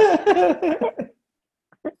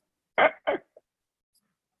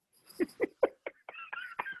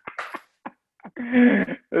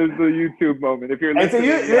This is the YouTube moment. If you're And so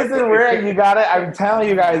listening, this is where you got it. I'm telling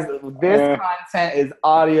you guys, this content is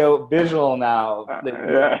audio visual now.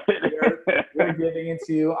 We're giving it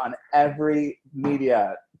to you on every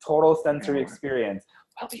media, total sensory experience.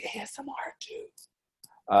 Well, the ASMR too.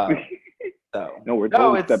 No, we're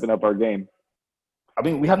totally stepping up our game. I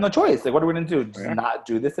mean, we have no choice. Like, what are we gonna do? Just not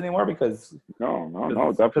do this anymore because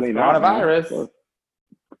no, definitely not. Coronavirus.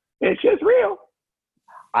 It's just real.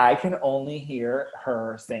 I can only hear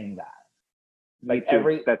her saying that. Like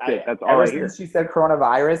that's it. That's all I hear. Since she said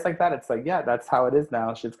coronavirus like that, it's like, yeah, that's how it is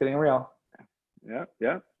now. Shit's getting real. Yeah.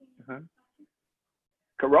 Uh-huh.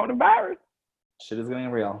 Coronavirus. Shit is getting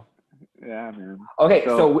real. Yeah, man. Okay,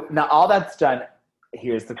 so now all that's done.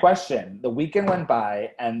 Here's the question. The weekend went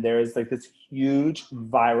by, and there's like this huge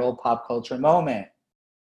viral pop culture moment.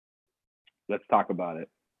 Let's talk about it.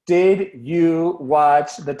 Did you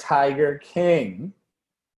watch The Tiger King?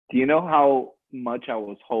 Do you know how much I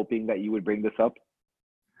was hoping that you would bring this up?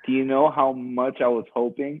 Do you know how much I was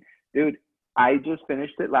hoping? Dude, I just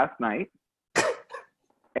finished it last night.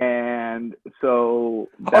 And so...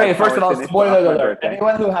 Okay, first of all, spoiler alert.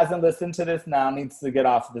 Anyone who hasn't listened to this now needs to get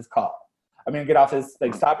off this call. I mean, get off this,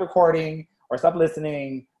 like, stop recording or stop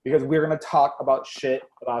listening because we're going to talk about shit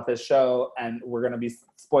about this show and we're going to be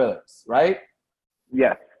spoilers, right?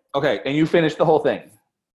 Yes. Okay, and you finished the whole thing?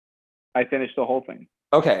 I finished the whole thing.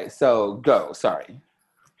 Okay, so go. Sorry.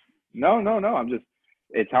 No. I'm just.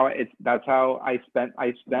 That's how I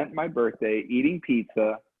spent my birthday eating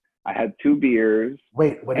pizza. I had 2 beers.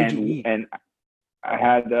 Wait, what did you eat? And I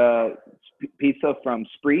had pizza from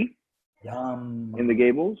Spree. Yum. In the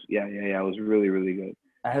Gables. Yeah. It was really, really good.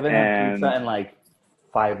 I haven't had pizza in like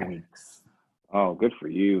 5 weeks. Oh, good for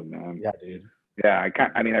you, man. Yeah, dude. Yeah,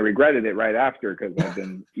 I regretted it right after because I've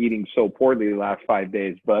been eating so poorly the last 5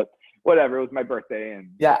 days. But whatever, it was my birthday, and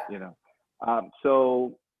you know.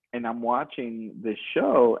 So, and I'm watching this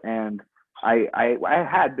show, and I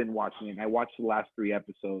had been watching it. I watched the last 3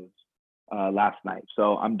 episodes last night,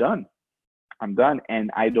 so I'm done, and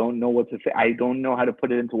I don't know what to say. I don't know how to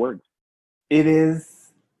put it into words. It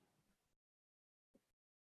is.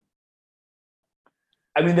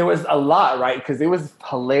 I mean, there was a lot, right? Because it was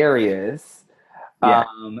hilarious. Yeah.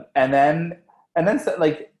 And then so,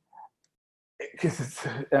 like, because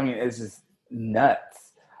it's just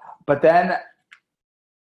nuts. But then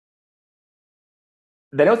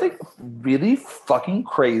it was like really fucking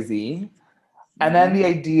crazy. And then the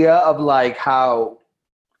idea of like how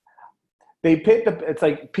they picked up, it's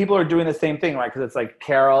like people are doing the same thing, right? Because it's like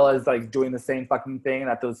Carol is like doing the same fucking thing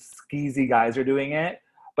that those skeezy guys are doing it,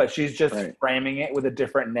 but she's just framing it with a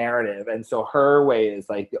different narrative. And so her way is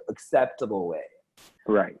like the acceptable way.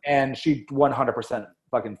 Right. And she 100%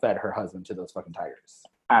 fucking fed her husband to those fucking tigers.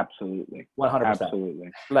 Absolutely. 100%.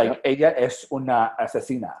 Absolutely. Like, ella es una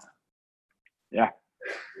asesina. Yeah.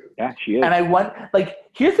 Yeah, she is. And I want, like,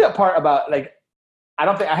 here's the part about, like, I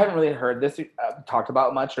haven't really heard this talked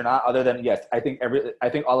about much or not, other than, yes, I think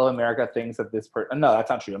all of America thinks that this person, no, that's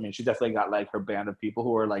not true. I mean, she definitely got, like, her band of people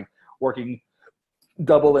who are, like, working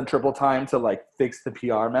double and triple time to, like, fix the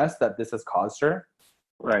PR mess that this has caused her.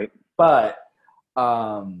 Right. But,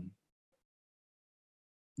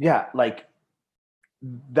 yeah, like,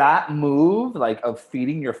 that move, like, of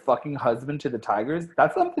feeding your fucking husband to the tigers,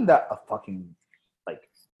 that's something that that's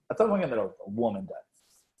something that a woman does.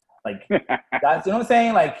 Like, that's, you know what I'm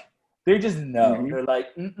saying? Like, they just know. Mm-hmm. They're like,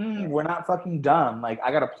 we're not fucking dumb. Like,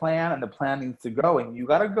 I got a plan, and the plan needs to go, and you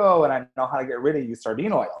got to go, and I know how to get rid of you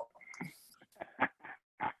sardine oil.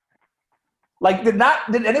 Like, did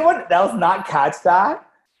anyone else not catch that?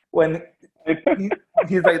 When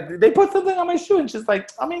he's like, they put something on my shoe, and she's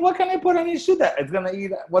like, I mean, what can I put on your shoe that it's gonna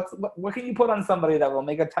eat? What can you put on somebody that will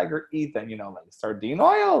make a tiger eat? Then, you know, like sardine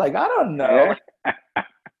oil? Like, I don't know.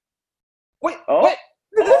 Wait, what?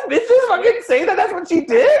 Did this bitch just fucking say that that's what she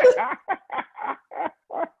did?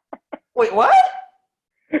 Wait, what?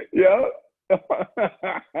 Yeah.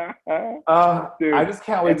 Dude, I just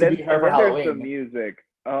can't wait to be her for Halloween. There's the music.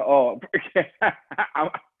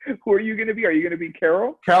 Who are you going to be? Are you going to be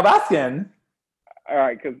Carol? Carol Baskin. All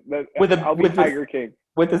right, because I'll be Tiger King.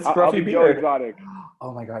 With the scruffy I'll be beard. Joe Exotic.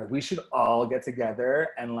 Oh my God, we should all get together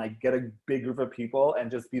and like get a big group of people and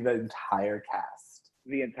just be the entire cast.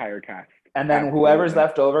 The entire cast. And then whoever's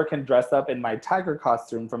left over can dress up in my tiger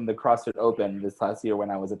costume from the CrossFit Open this last year when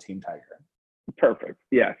I was a team tiger. Perfect.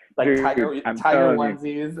 Yes. Like tiger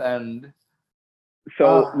onesies and.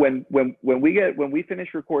 So when we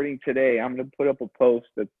finish recording today, I'm gonna put up a post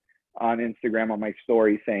that's on Instagram on my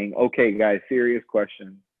story saying, "Okay, guys, serious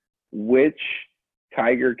question: which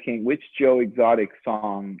Tiger King, which Joe Exotic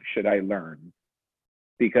song should I learn?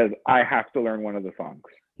 Because I have to learn one of the songs.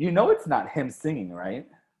 You know it's not him singing, right?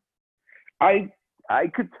 I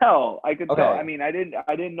could tell. I could tell. Okay. I mean, I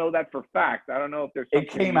didn't know that for fact. I don't know if there's It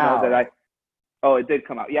something came out. that I. Oh, it did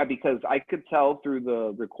come out. Yeah, because I could tell through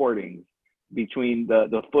the recordings between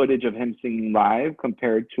the footage of him singing live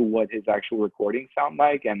compared to what his actual recordings sound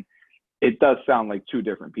like, and it does sound like two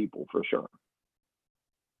different people for sure.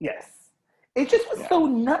 Yes. It just was so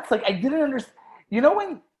nuts. Like, I didn't understand. You know,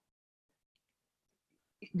 when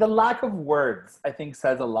the lack of words, I think,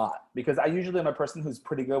 says a lot, because I usually am a person who's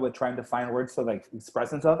pretty good with trying to find words to like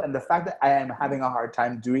express himself, and the fact that I am having a hard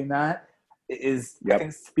time doing that is, I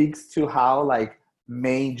think, speaks to how like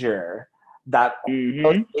major that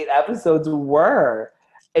those 8 episodes were.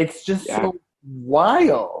 It's just so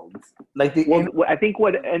wild. Like I think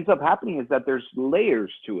what ends up happening is that there's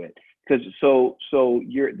layers to it, because so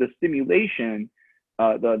the stimulation,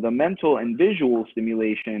 the mental and visual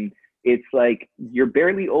stimulation, it's like you're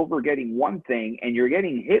barely over getting one thing and you're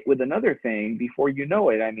getting hit with another thing before you know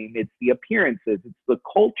it. I mean, it's the appearances, it's the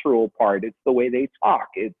cultural part, it's the way they talk,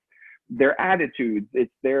 it's their attitudes,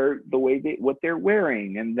 it's the way what they're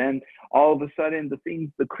wearing, and then all of a sudden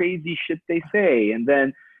the crazy shit they say, and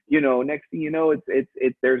then next thing you know,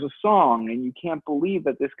 it's there's a song and you can't believe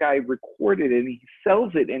that this guy recorded it and he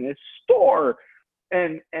sells it in his store,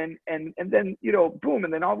 and then boom,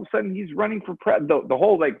 and then all of a sudden he's running for the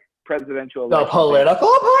whole like presidential election. The political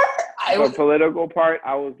part? Political part,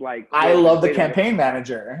 I was like, I love the campaign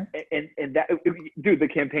manager, and that dude, the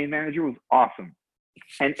campaign manager was awesome.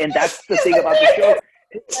 And that's the thing about the show.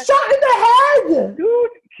 Shot in the head! Dude,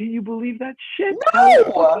 can you believe that shit? No! That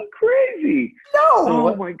was fucking crazy. No!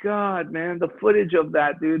 Oh my God, man. The footage of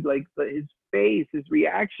that, dude, like his face, his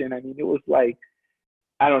reaction. I mean, it was like,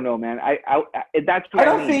 I don't know, man. That's what I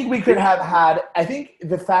don't think we could have had, I think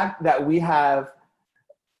the fact that we have,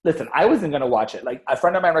 listen, I wasn't going to watch it. Like, a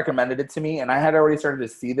friend of mine recommended it to me, and I had already started to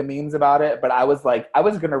see the memes about it, but I was like, I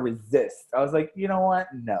was going to resist. I was like, you know what?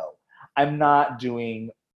 No. I'm not doing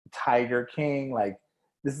Tiger King. Like,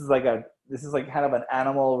 this is like kind of an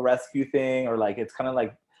animal rescue thing, or like it's kind of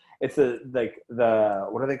like it's the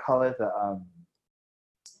what do they call it?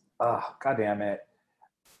 God damn it.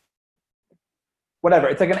 Whatever.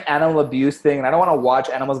 It's like an animal abuse thing, and I don't want to watch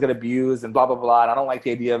animals get abused and blah blah blah. And I don't like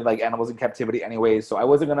the idea of like animals in captivity anyway. So I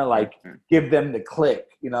wasn't gonna like give them the click,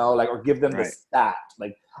 or give them the stat.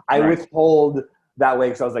 Like I withhold that way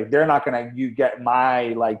because I was like, they're not gonna get my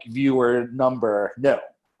like viewer number. No,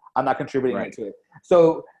 I'm not contributing to it.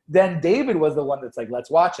 So then David was the one that's like,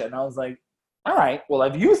 let's watch it, and I was like, all right, well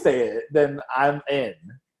if you say it, then I'm in.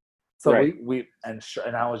 So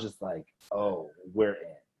and I was just like, oh, we're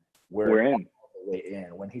in. We're in. Way in.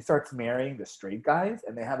 When he starts marrying the straight guys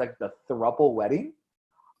and they have like the throuple wedding,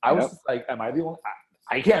 I was just like, am I the only?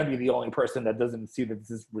 I can't be the only person that doesn't see that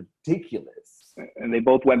this is ridiculous. And they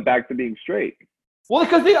both went back to being straight. Well,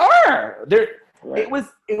 because they are. It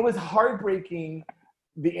was heartbreaking.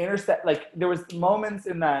 Like there was moments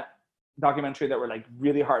in that documentary that were like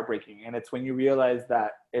really heartbreaking, and it's when you realize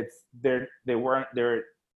that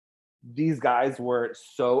these guys were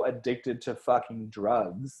so addicted to fucking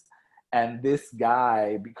drugs, and this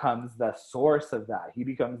guy becomes the source of that. He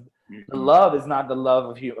becomes the love is not the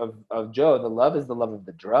love of Joe. The love is the love of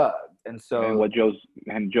the drug. And so Joe's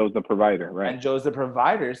the provider, right? And Joe's the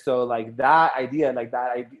provider. So like that idea,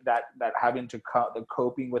 that having to the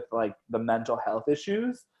coping with like the mental health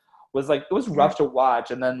issues was like, it was rough to watch.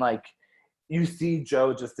 And then like you see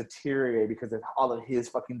Joe just deteriorate because of all of his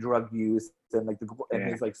fucking drug use and like and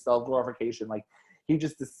his like self-glorification. Like he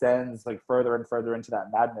just descends like further and further into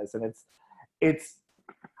that madness. And it's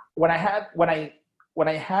when I had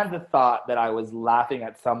the thought that I was laughing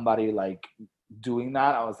at somebody like doing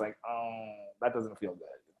that, I was like, oh, that doesn't feel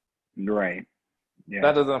good. Right. Yeah.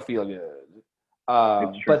 That doesn't feel good.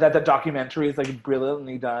 But that the documentary is like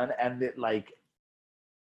brilliantly done, and it like,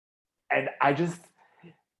 and I just,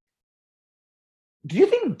 do you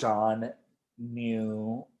think Dawn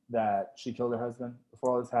knew that she killed her husband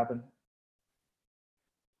before all this happened?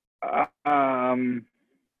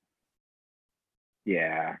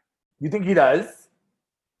 Yeah. You think he does?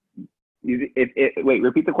 Wait,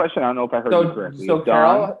 repeat the question. I don't know if I heard you correctly. So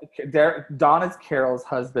Dawn is Carol's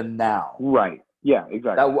husband now. Right. Yeah,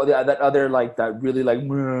 exactly. That other like that really like.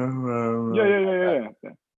 Yeah.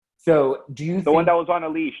 So do you? The one that was on a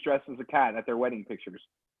leash, dressed as a cat at their wedding pictures.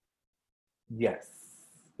 Yes.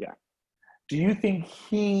 Yeah. Do you think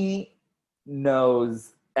he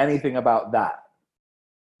knows anything about that?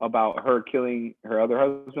 About her killing her other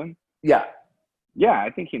husband? Yeah. Yeah,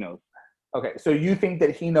 I think he knows. Okay, so you think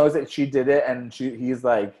that he knows that she did it, and he's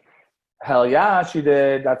like, hell yeah, she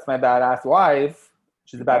did. That's my badass wife.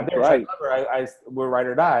 She's a bad That's bitch. I right. love her. We're ride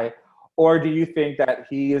or die. Or do you think that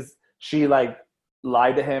she like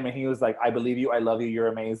lied to him and he was like, I believe you, I love you, you're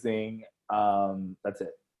amazing. That's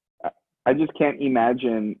it. I just can't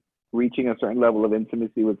imagine reaching a certain level of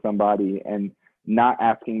intimacy with somebody and not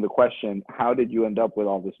asking the question, how did you end up with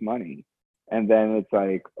all this money? And then it's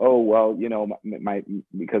like, oh, well, you know,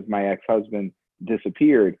 because my ex-husband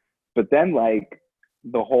disappeared. But then like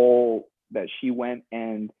the whole that she went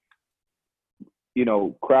and, you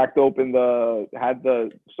know, had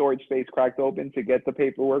the storage space cracked open to get the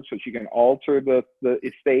paperwork so she can alter the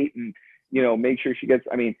estate and, you know, make sure she gets,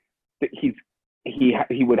 I mean, he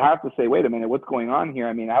would have to say, wait a minute, what's going on here?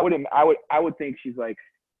 I mean, I would think she's like,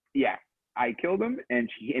 yeah, I killed him. And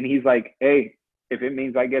he's like, hey, if it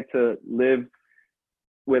means I get to live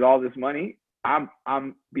with all this money, I'm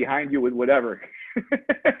behind you with whatever.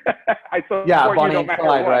 I support Bonnie you no and matter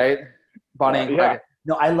Clyde, what. right? Bonnie and Clyde. Yeah.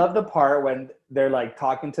 No, I love the part when they're like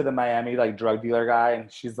talking to the Miami like drug dealer guy,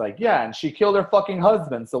 and she's like, yeah, and she killed her fucking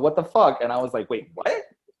husband. So what the fuck? And I was like, wait, what?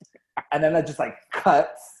 And then it just like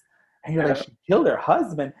cuts, and you're like, she killed her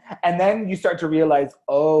husband. And then you start to realize,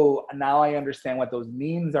 oh, now I understand what those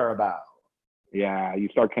memes are about. Yeah, you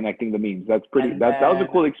start connecting the memes. That's pretty. And That was a then-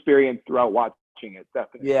 cool experience throughout watching it.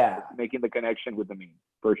 Definitely. Yeah. Making the connection with the memes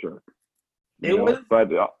for sure. It was, but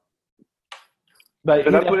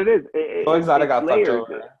that's what it is. So exotic it's got fucked layers.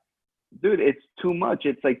 over. Dude, it's too much.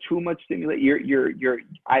 It's like too much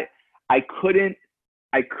stimulation. I couldn't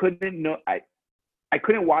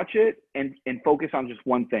watch it and focus on just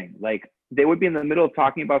one thing. Like they would be in the middle of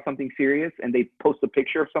talking about something serious and they post a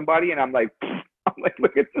picture of somebody and I'm like,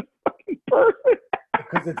 look at this fucking person.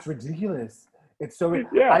 Because it's ridiculous. It's so,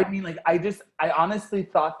 yeah. I mean, like, I honestly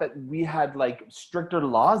thought that we had like stricter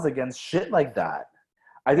laws against shit like that.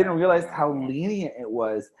 I didn't realize how lenient it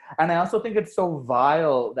was. And I also think it's so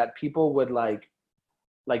vile that people would like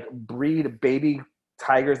breed baby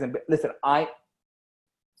tigers. And listen,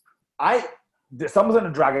 someone's going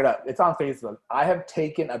to drag it up. It's on Facebook. I have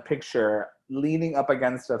taken a picture leaning up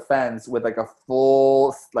against a fence with like a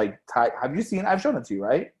full like have you seen? I've shown it to you,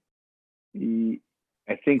 right?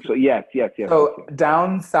 I think so. Yes. So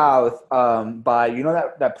down south, by you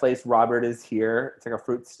know that place Robert is here. It's like a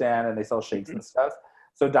fruit stand, and they sell shakes and stuff.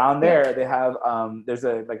 So down there, they have there's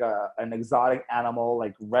an exotic animal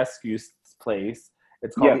like rescue place.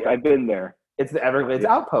 It's called. Yes, I've been there. It's the Everglades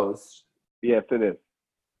Outpost. Yes, it is.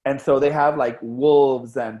 And so they have like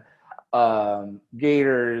wolves and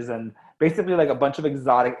gators and basically like a bunch of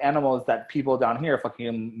exotic animals that people down here,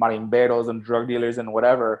 fucking marimberos and drug dealers and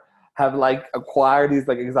whatever, have like acquired these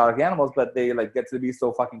like exotic animals, but they like get to be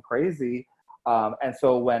so fucking crazy. And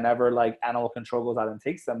so whenever like animal control goes out and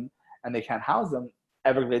takes them and they can't house them,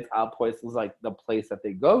 Everglades Outpost is like the place that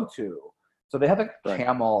they go to. So they have a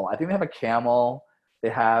camel. I think they have a camel. They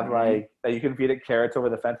have like that you can feed it carrots over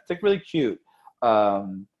the fence. It's like really cute.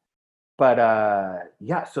 But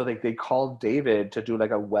yeah, so they called David to do like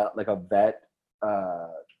a vet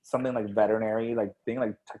something like veterinary like thing,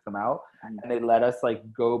 like check them out, and they let us like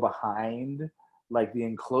go behind like the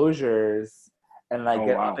enclosures and like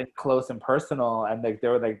get up close and personal, and like there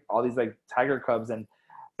were like all these like tiger cubs. And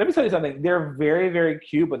let me tell you something, they're very, very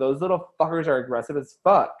cute, but those little fuckers are aggressive as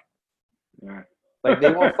fuck. Yeah. Like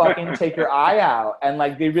they will fucking take your eye out, and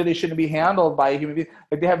like they really shouldn't be handled by a human being.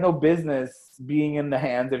 Like they have no business being in the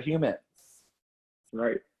hands of humans.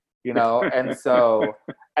 Right. You know, and so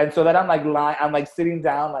then I'm like sitting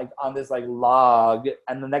down like on this like log,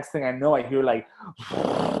 and the next thing I know, I hear like,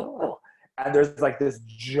 and there's like this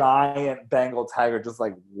giant Bengal tiger just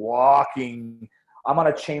like walking. I'm on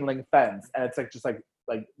a chain link fence, and it's like just like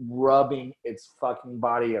rubbing its fucking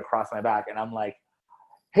body across my back, and I'm like,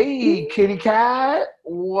 hey, kitty cat,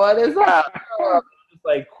 what is up? Just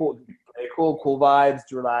like cool vibes,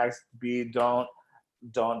 relax,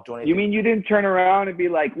 don't do anything. You mean you didn't turn around and be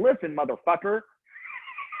like, listen, motherfucker?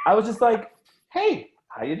 I was just like, hey,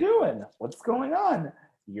 how you doing? What's going on?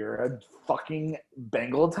 You're a fucking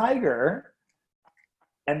Bengal tiger.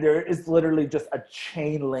 And there is literally just a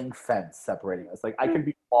chain link fence separating us. Like I could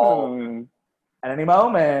be mauled at any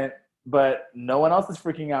moment, but no one else is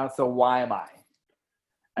freaking out, so why am I?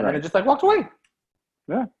 And then it just like walked away.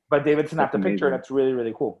 Yeah. But David snapped a picture, and it's really,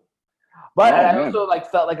 really cool. But I also like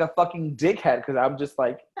felt like a fucking dickhead because I'm just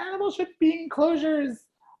like, animals should be in enclosures,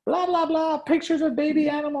 blah blah blah, pictures of baby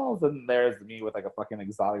animals, and there's me with like a fucking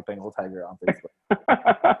exotic Bengal tiger on Facebook.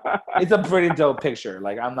 It's a pretty dope picture.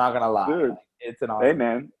 Like I'm not gonna lie, dude. Like, it's an awesome. Hey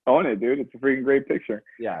man, own it, dude. It's a freaking great picture.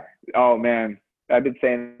 Yeah. Oh man, I've been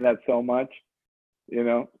saying that so much. You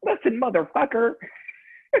know, listen, motherfucker.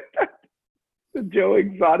 The Joe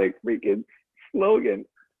Exotic freaking slogan.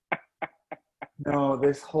 No,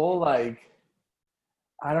 this whole like,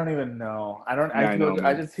 I don't even know. I know,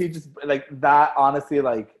 man. He just like that. Honestly,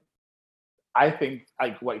 like, I think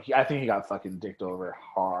I think he got fucking dicked over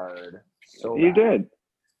hard. So He bad. did.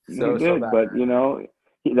 He So did. bad. But you know,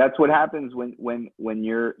 that's what happens when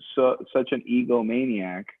you're such an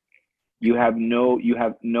egomaniac. You have no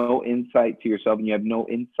insight to yourself, and you have no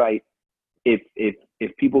insight if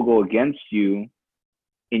people go against you,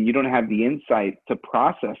 and you don't have the insight to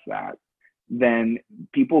process that. Then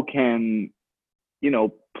people can, you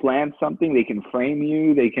know, plan something. They can frame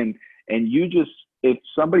you. They can, and you just, if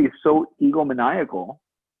somebody's so egomaniacal,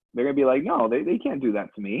 they're gonna be like, no, they can't do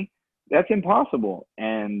that to me. That's impossible.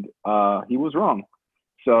 And he was wrong.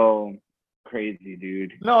 So crazy,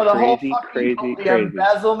 dude. No, the whole Crazy, fucking crazy, the crazy.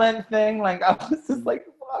 embezzlement thing. Like, I was just like,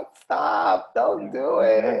 fuck, stop, don't do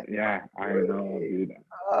it. Yeah, I know, dude.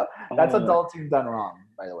 That's adulting done wrong,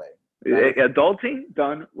 by the way. Adulting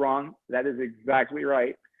done wrong. That is exactly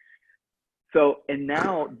right. So, and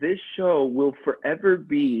now this show will forever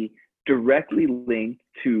be directly linked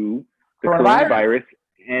to the coronavirus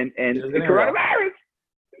and the coronavirus.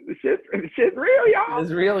 Shit's real, y'all.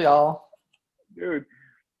 It's real, y'all. Dude.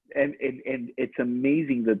 And it's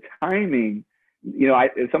amazing the timing. You know,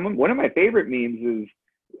 one of my favorite memes is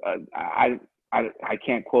I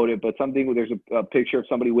can't quote it, but something where there's a picture of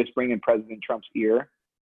somebody whispering in President Trump's ear,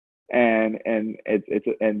 and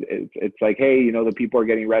it's like, hey, you know, the people are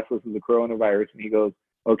getting restless with the coronavirus, and he goes,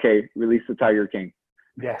 okay, release the Tiger King.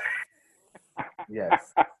 Yes.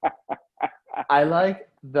 Yes. I like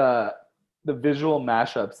the visual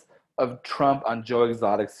mashups of Trump on Joe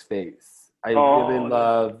Exotic's face. I really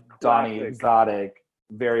love Donnie Exotic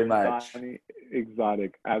very much. Donnie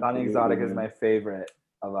Exotic. Absolutely. Donnie Exotic is my favorite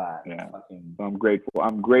of that. Yeah. So I'm grateful.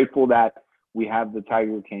 I'm grateful that we have the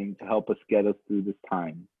Tiger King to help us get us through this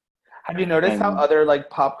time. Have you noticed how other like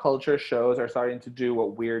pop culture shows are starting to do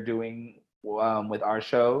what we're doing with our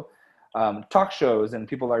show? Talk shows, and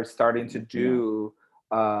people are starting to do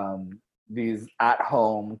these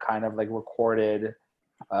at-home kind of like recorded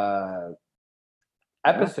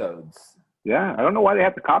episodes. Yeah, I don't know why they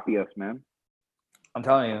have to copy us, man. I'm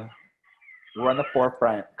telling you, we're on the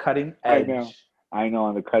forefront, cutting edge. I know,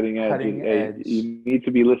 on the cutting edge. Hey, you need to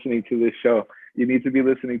be listening to this show. Dude,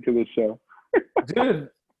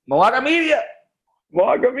 Moaga Media.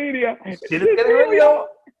 She's real.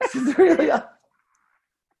 She's real.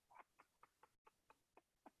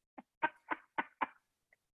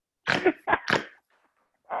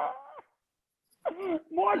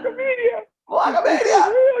 Moaga Media.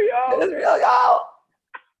 It's real, y'all.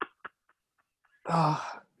 Oh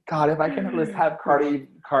God, if I can at least have Cardi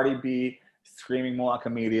B screaming Moaga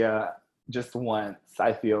Media just once,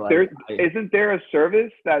 I feel like isn't there a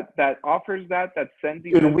service that offers that sends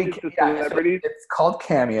you messages to celebrities? It's called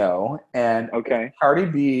Cameo, and Cardi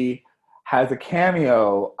B has a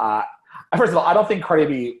Cameo. First of all, I don't think Cardi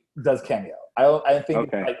B does Cameo. I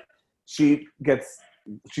think like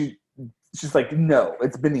she's like, no,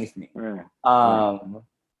 it's beneath me.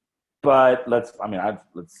 But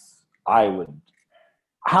I would.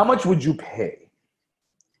 How much would you pay?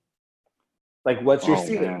 Like, what's your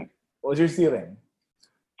ceiling? Man. What's your ceiling?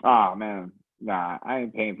 Oh man, nah, I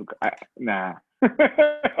ain't paying for. Nah.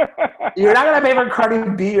 You're not gonna pay for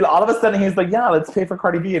Cardi B. All of a sudden, he's like, "Yeah, let's pay for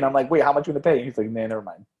Cardi B," and I'm like, "Wait, how much you gonna pay?" And he's like, "Nah, never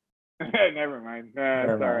mind." Never mind.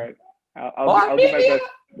 It's all right. I'll do my best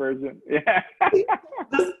version. Yeah.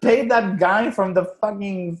 Just paid that guy from the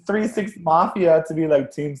fucking 3-6 Mafia to be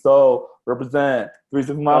like, Team Soul represent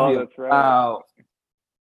 3-6 Mafia. Oh, that's right. Wow.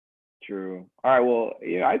 True. All right. Well,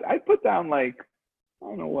 yeah, I put down like, I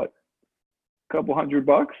don't know what, a couple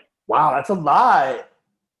 $100. Wow, that's a lot.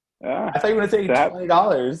 Yeah. I thought you were gonna say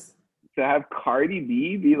 $20. To have Cardi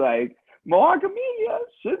B be like, Moaga Media,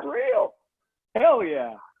 shit's real. Hell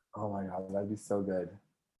yeah. Oh my God, that'd be so good.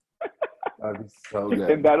 That'd be so good.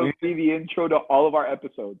 And that'll be the intro to all of our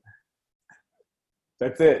episodes.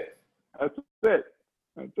 That's it. That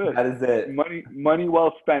is it. Money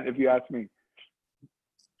well spent, if you ask me.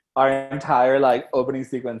 Our entire like opening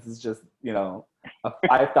sequence is just, you know, a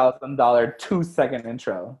 $5,000 2-second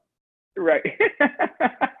intro. Right.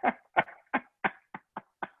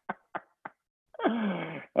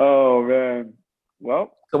 Oh man.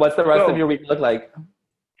 Well. So what's the rest of your week look like?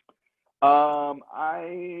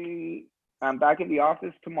 I'm back in the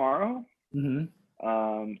office tomorrow. Mm-hmm.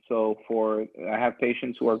 So I have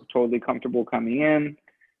patients who are totally comfortable coming in.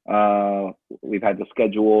 We've had to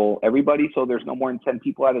schedule everybody, so there's no more than 10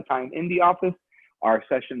 people at a time in the office. Our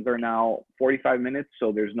sessions are now 45 minutes,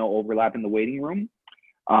 so there's no overlap in the waiting room.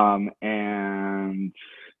 and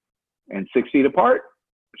 6 feet apart.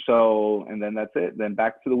 So, and then that's it. Then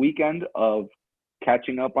back to the weekend of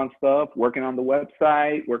catching up on stuff, working on the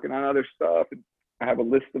website, working on other stuff. I have a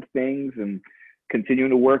list of things and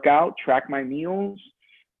continuing to work out, track my meals,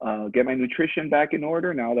 get my nutrition back in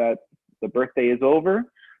order now that the birthday is over.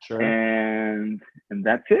 Sure. And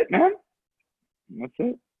that's it, man. That's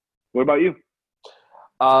it. What about you?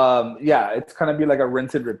 Yeah, it's gonna be like a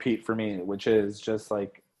rinse and repeat for me, which is just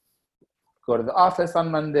like go to the office on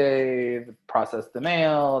Monday, process the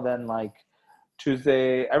mail, then like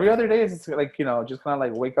Tuesday, every other day is like, just kind of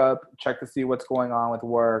like wake up, check to see what's going on with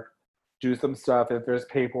work, do some stuff. If there's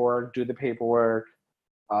paperwork, do the paperwork,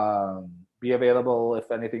 be available if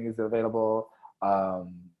anything is available. And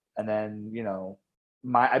then,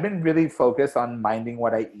 I've been really focused on minding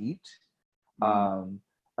what I eat.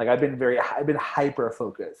 Like I've been hyper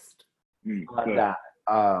focused on that,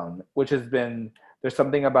 which has been,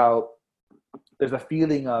 there's a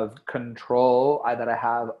feeling of control that I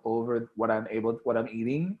have over what I'm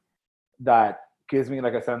eating that gives me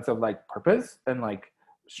like a sense of like purpose and like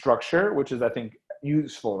structure, which is I think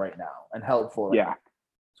useful right now and helpful. Right now.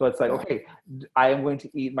 So it's like, okay, I am going to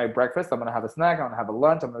eat my breakfast. I'm going to have a snack. I'm going to have a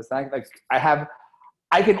lunch. I'm going to snack. Like I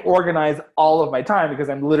can organize all of my time because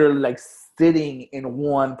I'm literally like sitting in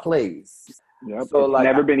one place. Yep. So it's like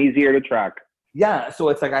never been easier to track. Yeah. So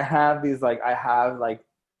it's like I have the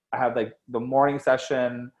morning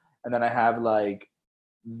session, and then I have like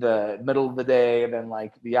the middle of the day, and then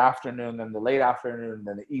like the afternoon, then the late afternoon, and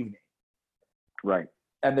then the evening. Right.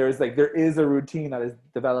 And there is a routine that is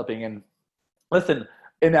developing. And listen,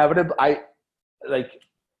 inevitably,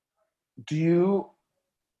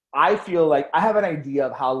 I feel like I have an idea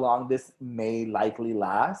of how long this may likely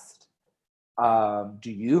last.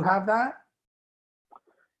 Do you have that?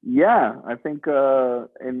 Yeah, I think,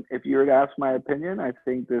 and if you were to ask my opinion, I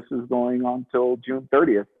think this is going on till June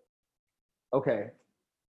 30th. Okay.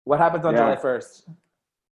 What happens on July 1st?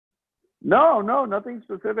 No, nothing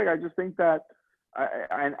specific. I just think that,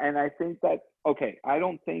 I think that, okay,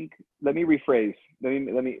 let me rephrase.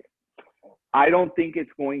 I don't think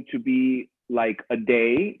it's going to be like a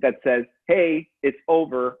day that says, hey, it's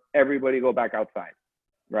over, everybody go back outside,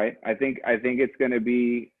 right? I think it's going to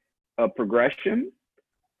be a progression,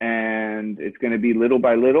 and it's going to be little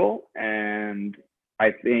by little. And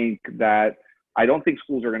I don't think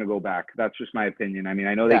schools are going to go back. That's just my opinion. I mean,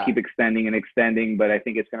 I know they keep extending, but I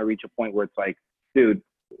think it's going to reach a point where it's like, dude,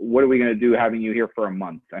 what are we going to do having you here for a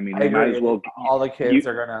month? I mean, might as well. All the kids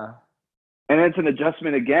are going to. And it's an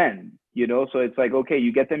adjustment again, so it's like, okay,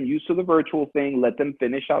 you get them used to the virtual thing, let them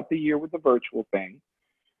finish out the year with the virtual thing,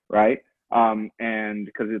 right? And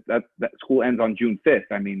because that school ends on June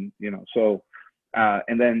 5th. I mean, so,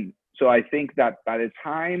 and then, so I think that by the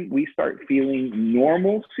time we start feeling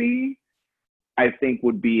normalcy, I think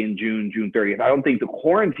would be in June 30th. I don't think the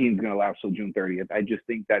quarantine is going to last till June 30th. I just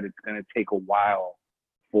think that it's going to take a while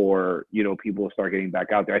for, people to start getting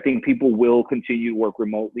back out there. I think people will continue to work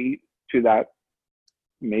remotely to that,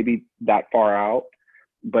 maybe that far out.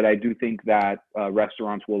 But I do think that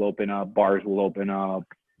restaurants will open up, bars will open up.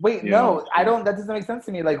 Wait, no, I don't. That doesn't make sense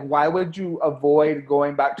to me. Like, why would you avoid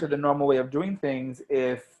going back to the normal way of doing things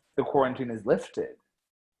if the quarantine is lifted?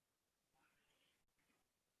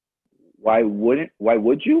 Why would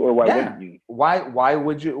you, or why wouldn't you? Why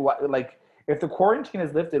would you? Like, if the quarantine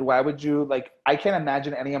is lifted, why would you? Like, I can't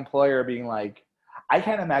imagine any employer being like, I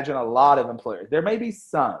can't imagine a lot of employers. There may be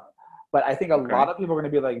some, but I think a lot of people are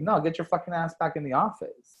going to be like, no, get your fucking ass back in the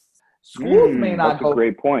office. Schools may not go. That's a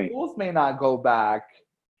great point. Schools may not go back.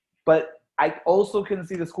 But I also can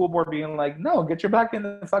see the school board being like, no, get your ass back in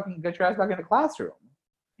the classroom.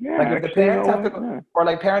 Yeah, like if the parents have to go, or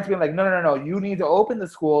like parents being like, no, you need to open the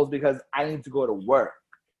schools because I need to go to work.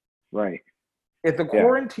 Right. If the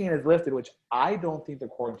quarantine is lifted, which I don't think the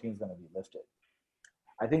quarantine is going to be lifted.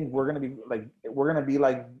 I think we're going to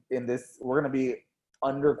be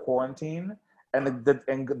under quarantine, and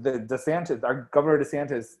the DeSantis, our Governor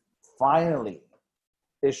DeSantis, finally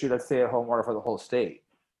issued a stay-at-home order for the whole state.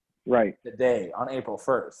 Right. Today on April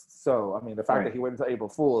 1st. So, I mean, the fact that he went until April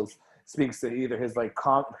Fool's speaks to either his like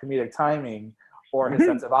comedic timing or his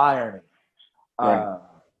sense of irony. Right.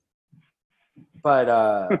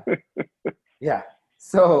 Yeah.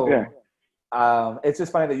 So, it's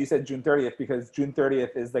just funny that you said June 30th because June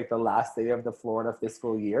 30th is like the last day of the Florida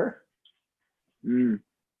fiscal year. Mm.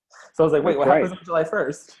 So I was like, wait, what happens on July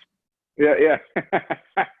 1st? Yeah.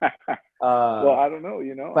 Well, I don't know,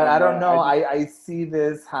 But I don't know. I see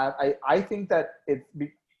this. I think that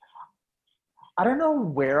I don't know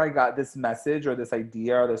where I got this message or this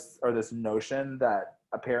idea or this notion that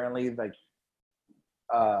apparently like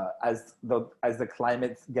as the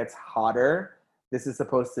climate gets hotter, this is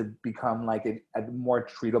supposed to become like a more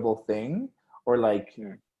treatable thing, or like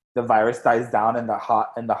the virus dies down in the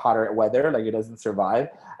hotter weather, like it doesn't survive.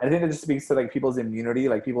 I think it just speaks to like people's immunity,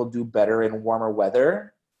 like people do better in warmer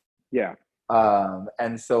weather. Yeah.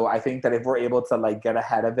 And so I think that if we're able to like get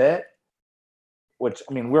ahead of it, which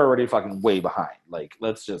I mean we're already fucking way behind. Like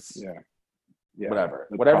let's just whatever.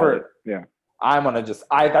 Yeah. I'm gonna just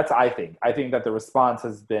I think that the response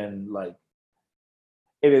has been like,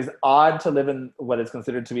 it is odd to live in what is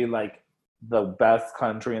considered to be like the best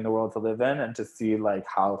country in the world to live in, and to see like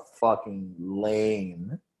how fucking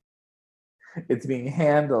lame it's being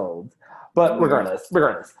handled. But regardless,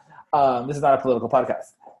 this is not a political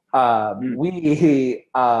podcast. I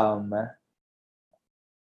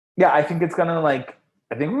think it's gonna like,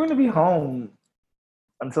 I think we're gonna be home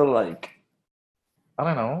until like, I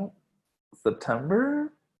don't know,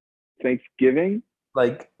 September, Thanksgiving.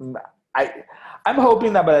 Like I'm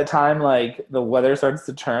hoping that by the time like the weather starts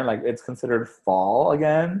to turn, like it's considered fall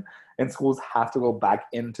again, and schools have to go back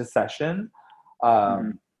into session.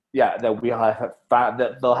 That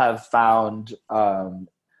they'll have found a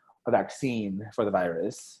vaccine for the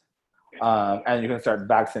virus, and you can start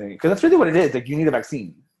vaccinating, because that's really what it is. Like you need a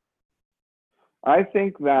vaccine. I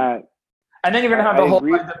think that. And then you're gonna have the whole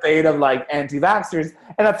debate of like anti-vaxxers,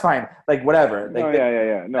 and that's fine. Like whatever. Like,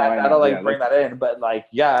 No, that'll like bring that in. But like,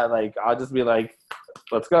 like I'll just be like,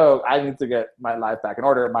 let's go. I need to get my life back in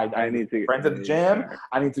order. I need to friends at the gym.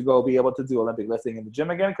 I need to go be able to do Olympic lifting in the gym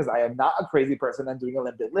again, because I am not a crazy person and doing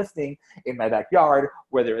Olympic lifting in my backyard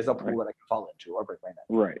where there is a pool that I can fall into or break my neck.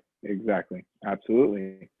 Right. Exactly.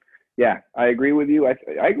 Absolutely. Yeah, I agree with you. I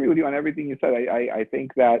agree with you on everything you said. I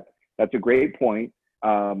think that that's a great point.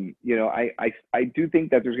 I do think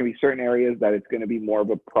that there's going to be certain areas that it's going to be more of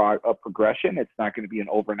a progression. It's not going to be an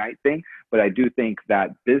overnight thing, but I do think that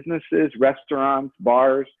businesses, restaurants,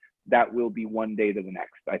 bars, that will be one day to the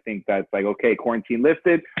next. I think that's like, okay, quarantine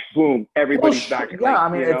lifted, boom, everybody's back. Yeah, I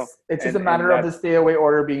mean, it's just a matter of the stay away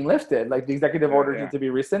order being lifted. Like the executive orders need to be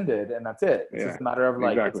rescinded, and that's it. It's just a matter of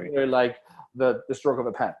like, it's like the stroke of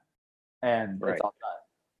a pen, and it's all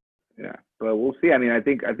done. Yeah, but we'll see. I mean, I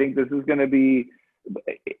think this is going to be.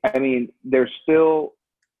 I mean, there's still,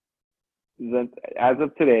 as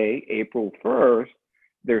of today, April 1st,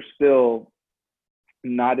 there's still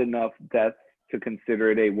not enough deaths to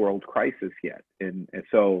consider it a world crisis yet. And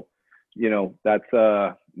so, that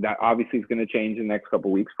obviously is going to change in the next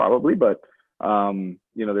couple of weeks probably, but,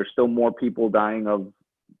 there's still more people dying of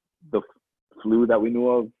the flu that we knew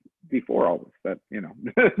of before all this,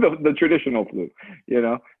 the traditional flu,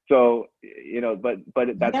 so, but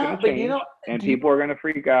that's going to change, and people are going to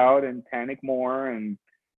freak out and panic more, and,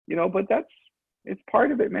 but it's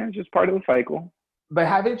part of it, man. It's just part of the cycle. But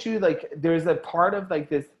haven't you, like, there's a part of like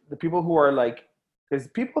this, the people who are like, because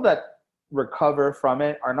people that recover from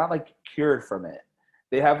it are not like cured from it.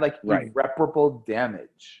 They have like irreparable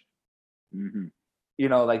damage. Mm-hmm.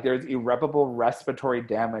 Like there's irreparable respiratory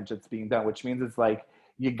damage that's being done, which means it's like,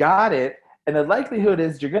 you got it, and the likelihood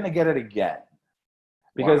is you're going to get it again.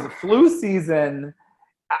 Because flu season,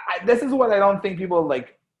 this is what I don't think people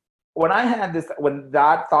like. When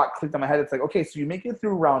that thought clicked in my head, it's like, okay, so you make it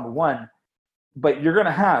through round one, but you're going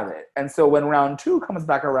to have it. And so when round two comes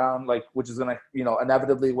back around, like, which is going to,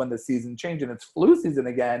 inevitably when the season changes and it's flu season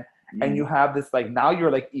again, and you have this, like, now you're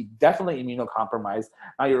like definitely immunocompromised.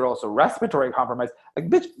 Now you're also respiratory compromised. Like,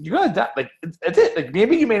 bitch, you're going to die. Like, it's it. Like,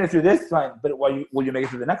 maybe you made it through this time, but will you make it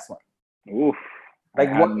through the next one? Oof. Like,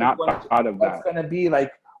 what's going to be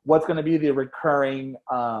like, what's going to be the recurring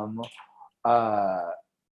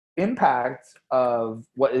impact of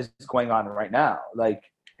what is going on right now? Like,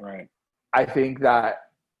 I think that's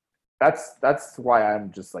why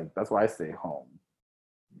I'm just like, that's why I stay home.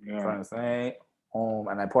 Trying to stay home,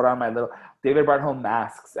 and I put on my little David brought home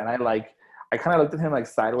masks, and I kind of looked at him like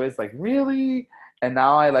sideways, like, really? And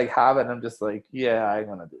now I like have it, and I'm just like, yeah, I'm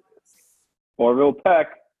gonna do this. Orville Peck.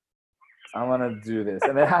 I'm gonna do this,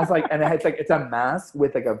 and it has like, it's a mask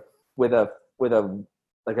with like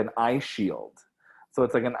an eye shield. So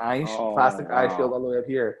it's like an plastic eye shield all the way up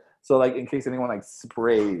here. So like in case anyone like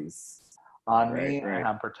sprays on me,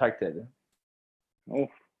 I'm protected. Oh,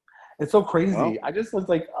 it's so crazy. Well, I just was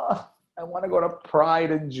like, I want to go to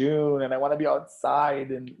Pride in June, and I want to be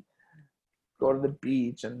outside and go to the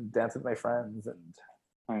beach and dance with my friends. And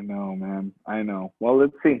I know, man. I know. Well,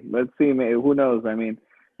 let's see. Maybe, who knows? I mean,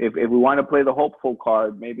 if we want to play the hopeful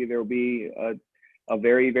card, maybe there'll be a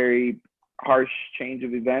very, very harsh change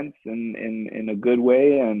of events in a good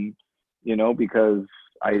way, and because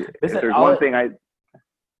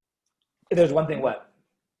there's one thing what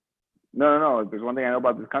No. There's one thing I know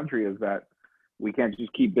about this country is that we can't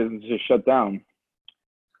just keep businesses shut down.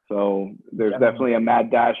 So there's definitely a mad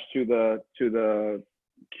dash to the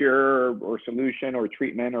cure or solution or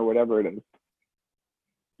treatment or whatever it is.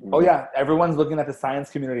 Oh yeah, everyone's looking at the science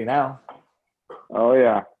community now. Oh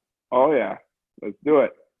yeah. Let's do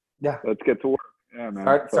it. Yeah. Let's get to work. Yeah,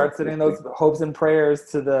 man. Start sending those hopes and prayers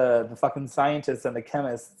to the fucking scientists and the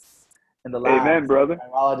chemists in the labs. Amen, brother. The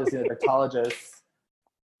virologists and the dermatologists.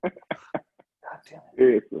 God damn it.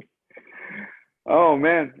 Seriously. Oh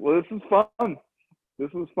man. Well, this is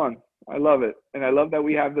fun. I love it. And I love that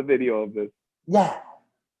we have the video of this. Yeah.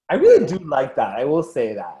 I really do like that. I will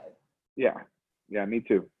say that. Yeah. Yeah, me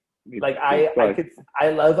too. Like I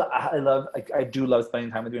do love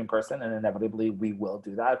spending time with you in person, and inevitably we will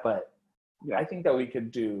do that. But yeah, I think that we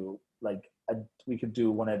could do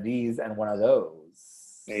one of these and one of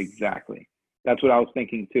those. Exactly. That's what I was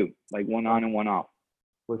thinking too. Like one on and one off.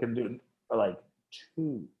 We can do like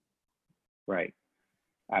 2. Right.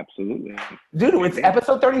 Absolutely. Dude, it's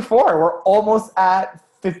episode 34. We're almost at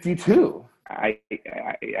 52. I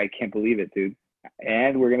can't believe it, dude.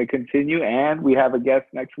 And we're going to continue, and we have a guest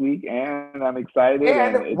next week, and I'm excited.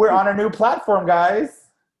 And we're on a new platform, guys.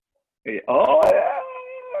 Oh, yeah.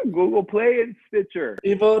 Google Play and Stitcher.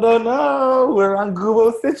 People don't know. We're on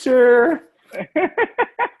Google Stitcher.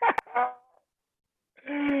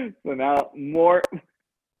 So now more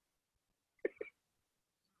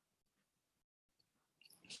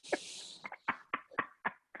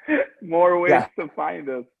ways to find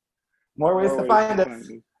us. More ways to find us.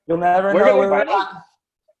 You'll never know where we're at.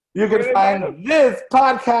 You can find this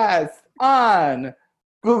podcast on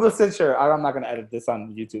Google Stitcher. I'm not going to edit this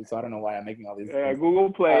on YouTube, so I don't know why I'm making all these.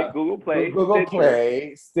 Google Play,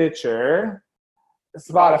 Stitcher,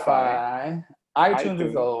 Spotify, iTunes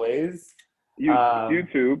as always.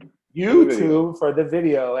 YouTube for the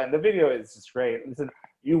video, and the video is just great. Listen,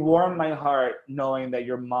 you warm my heart knowing that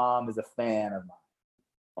your mom is a fan of mine.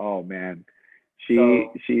 Oh man,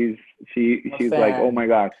 she's like, oh my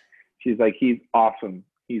gosh, she's like, he's awesome,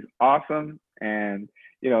 and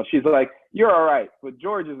she's like, you're all right, but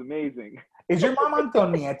George is amazing. Is your mom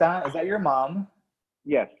Antonieta? Is that your mom?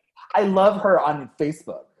 Yes. I love her on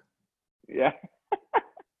Facebook. Yeah.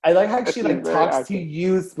 I like how she talks to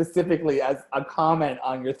you specifically as a comment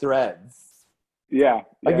on your threads. Yeah.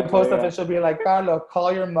 Like you post stuff and she'll be like, Carlo,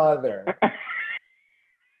 call your mother.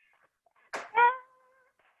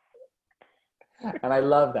 And I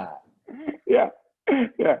love that. Yeah.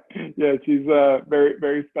 She's very,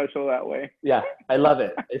 very special that way. Yeah, I love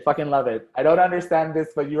it. I fucking love it. I don't understand this,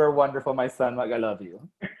 but you are wonderful, my son. Like, I love you.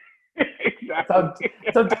 Exactly.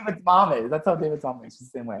 That's how David's mom is. That's how David's mom is. She's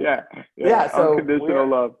the same way. Yeah. So unconditional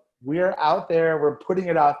love. We're out there. We're putting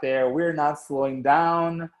it out there. We're not slowing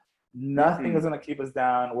down. Nothing is going to keep us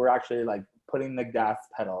down. We're actually putting the gas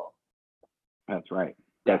pedal. That's right.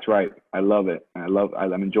 I love it.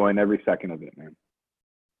 I'm enjoying every second of it, man.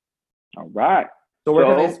 All right. So where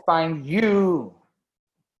can they find you?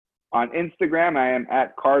 On Instagram, I am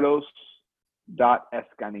at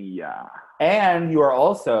carlos.escanilla. And you are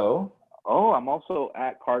also... I'm also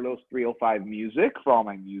at Carlos305 Music for all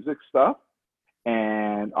my music stuff.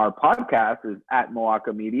 And our podcast is at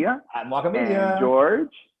Moaka Media. At Moaka Media. And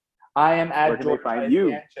George? I am at George I.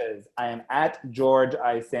 Sanchez. I am at George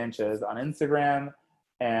I. Sanchez on Instagram.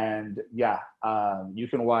 And you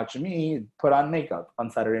can watch me put on makeup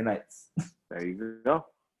on Saturday nights. There you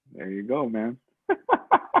go, man.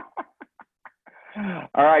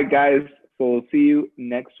 All right, guys. So we'll see you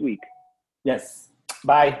next week. Yes.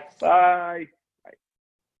 Bye. Bye.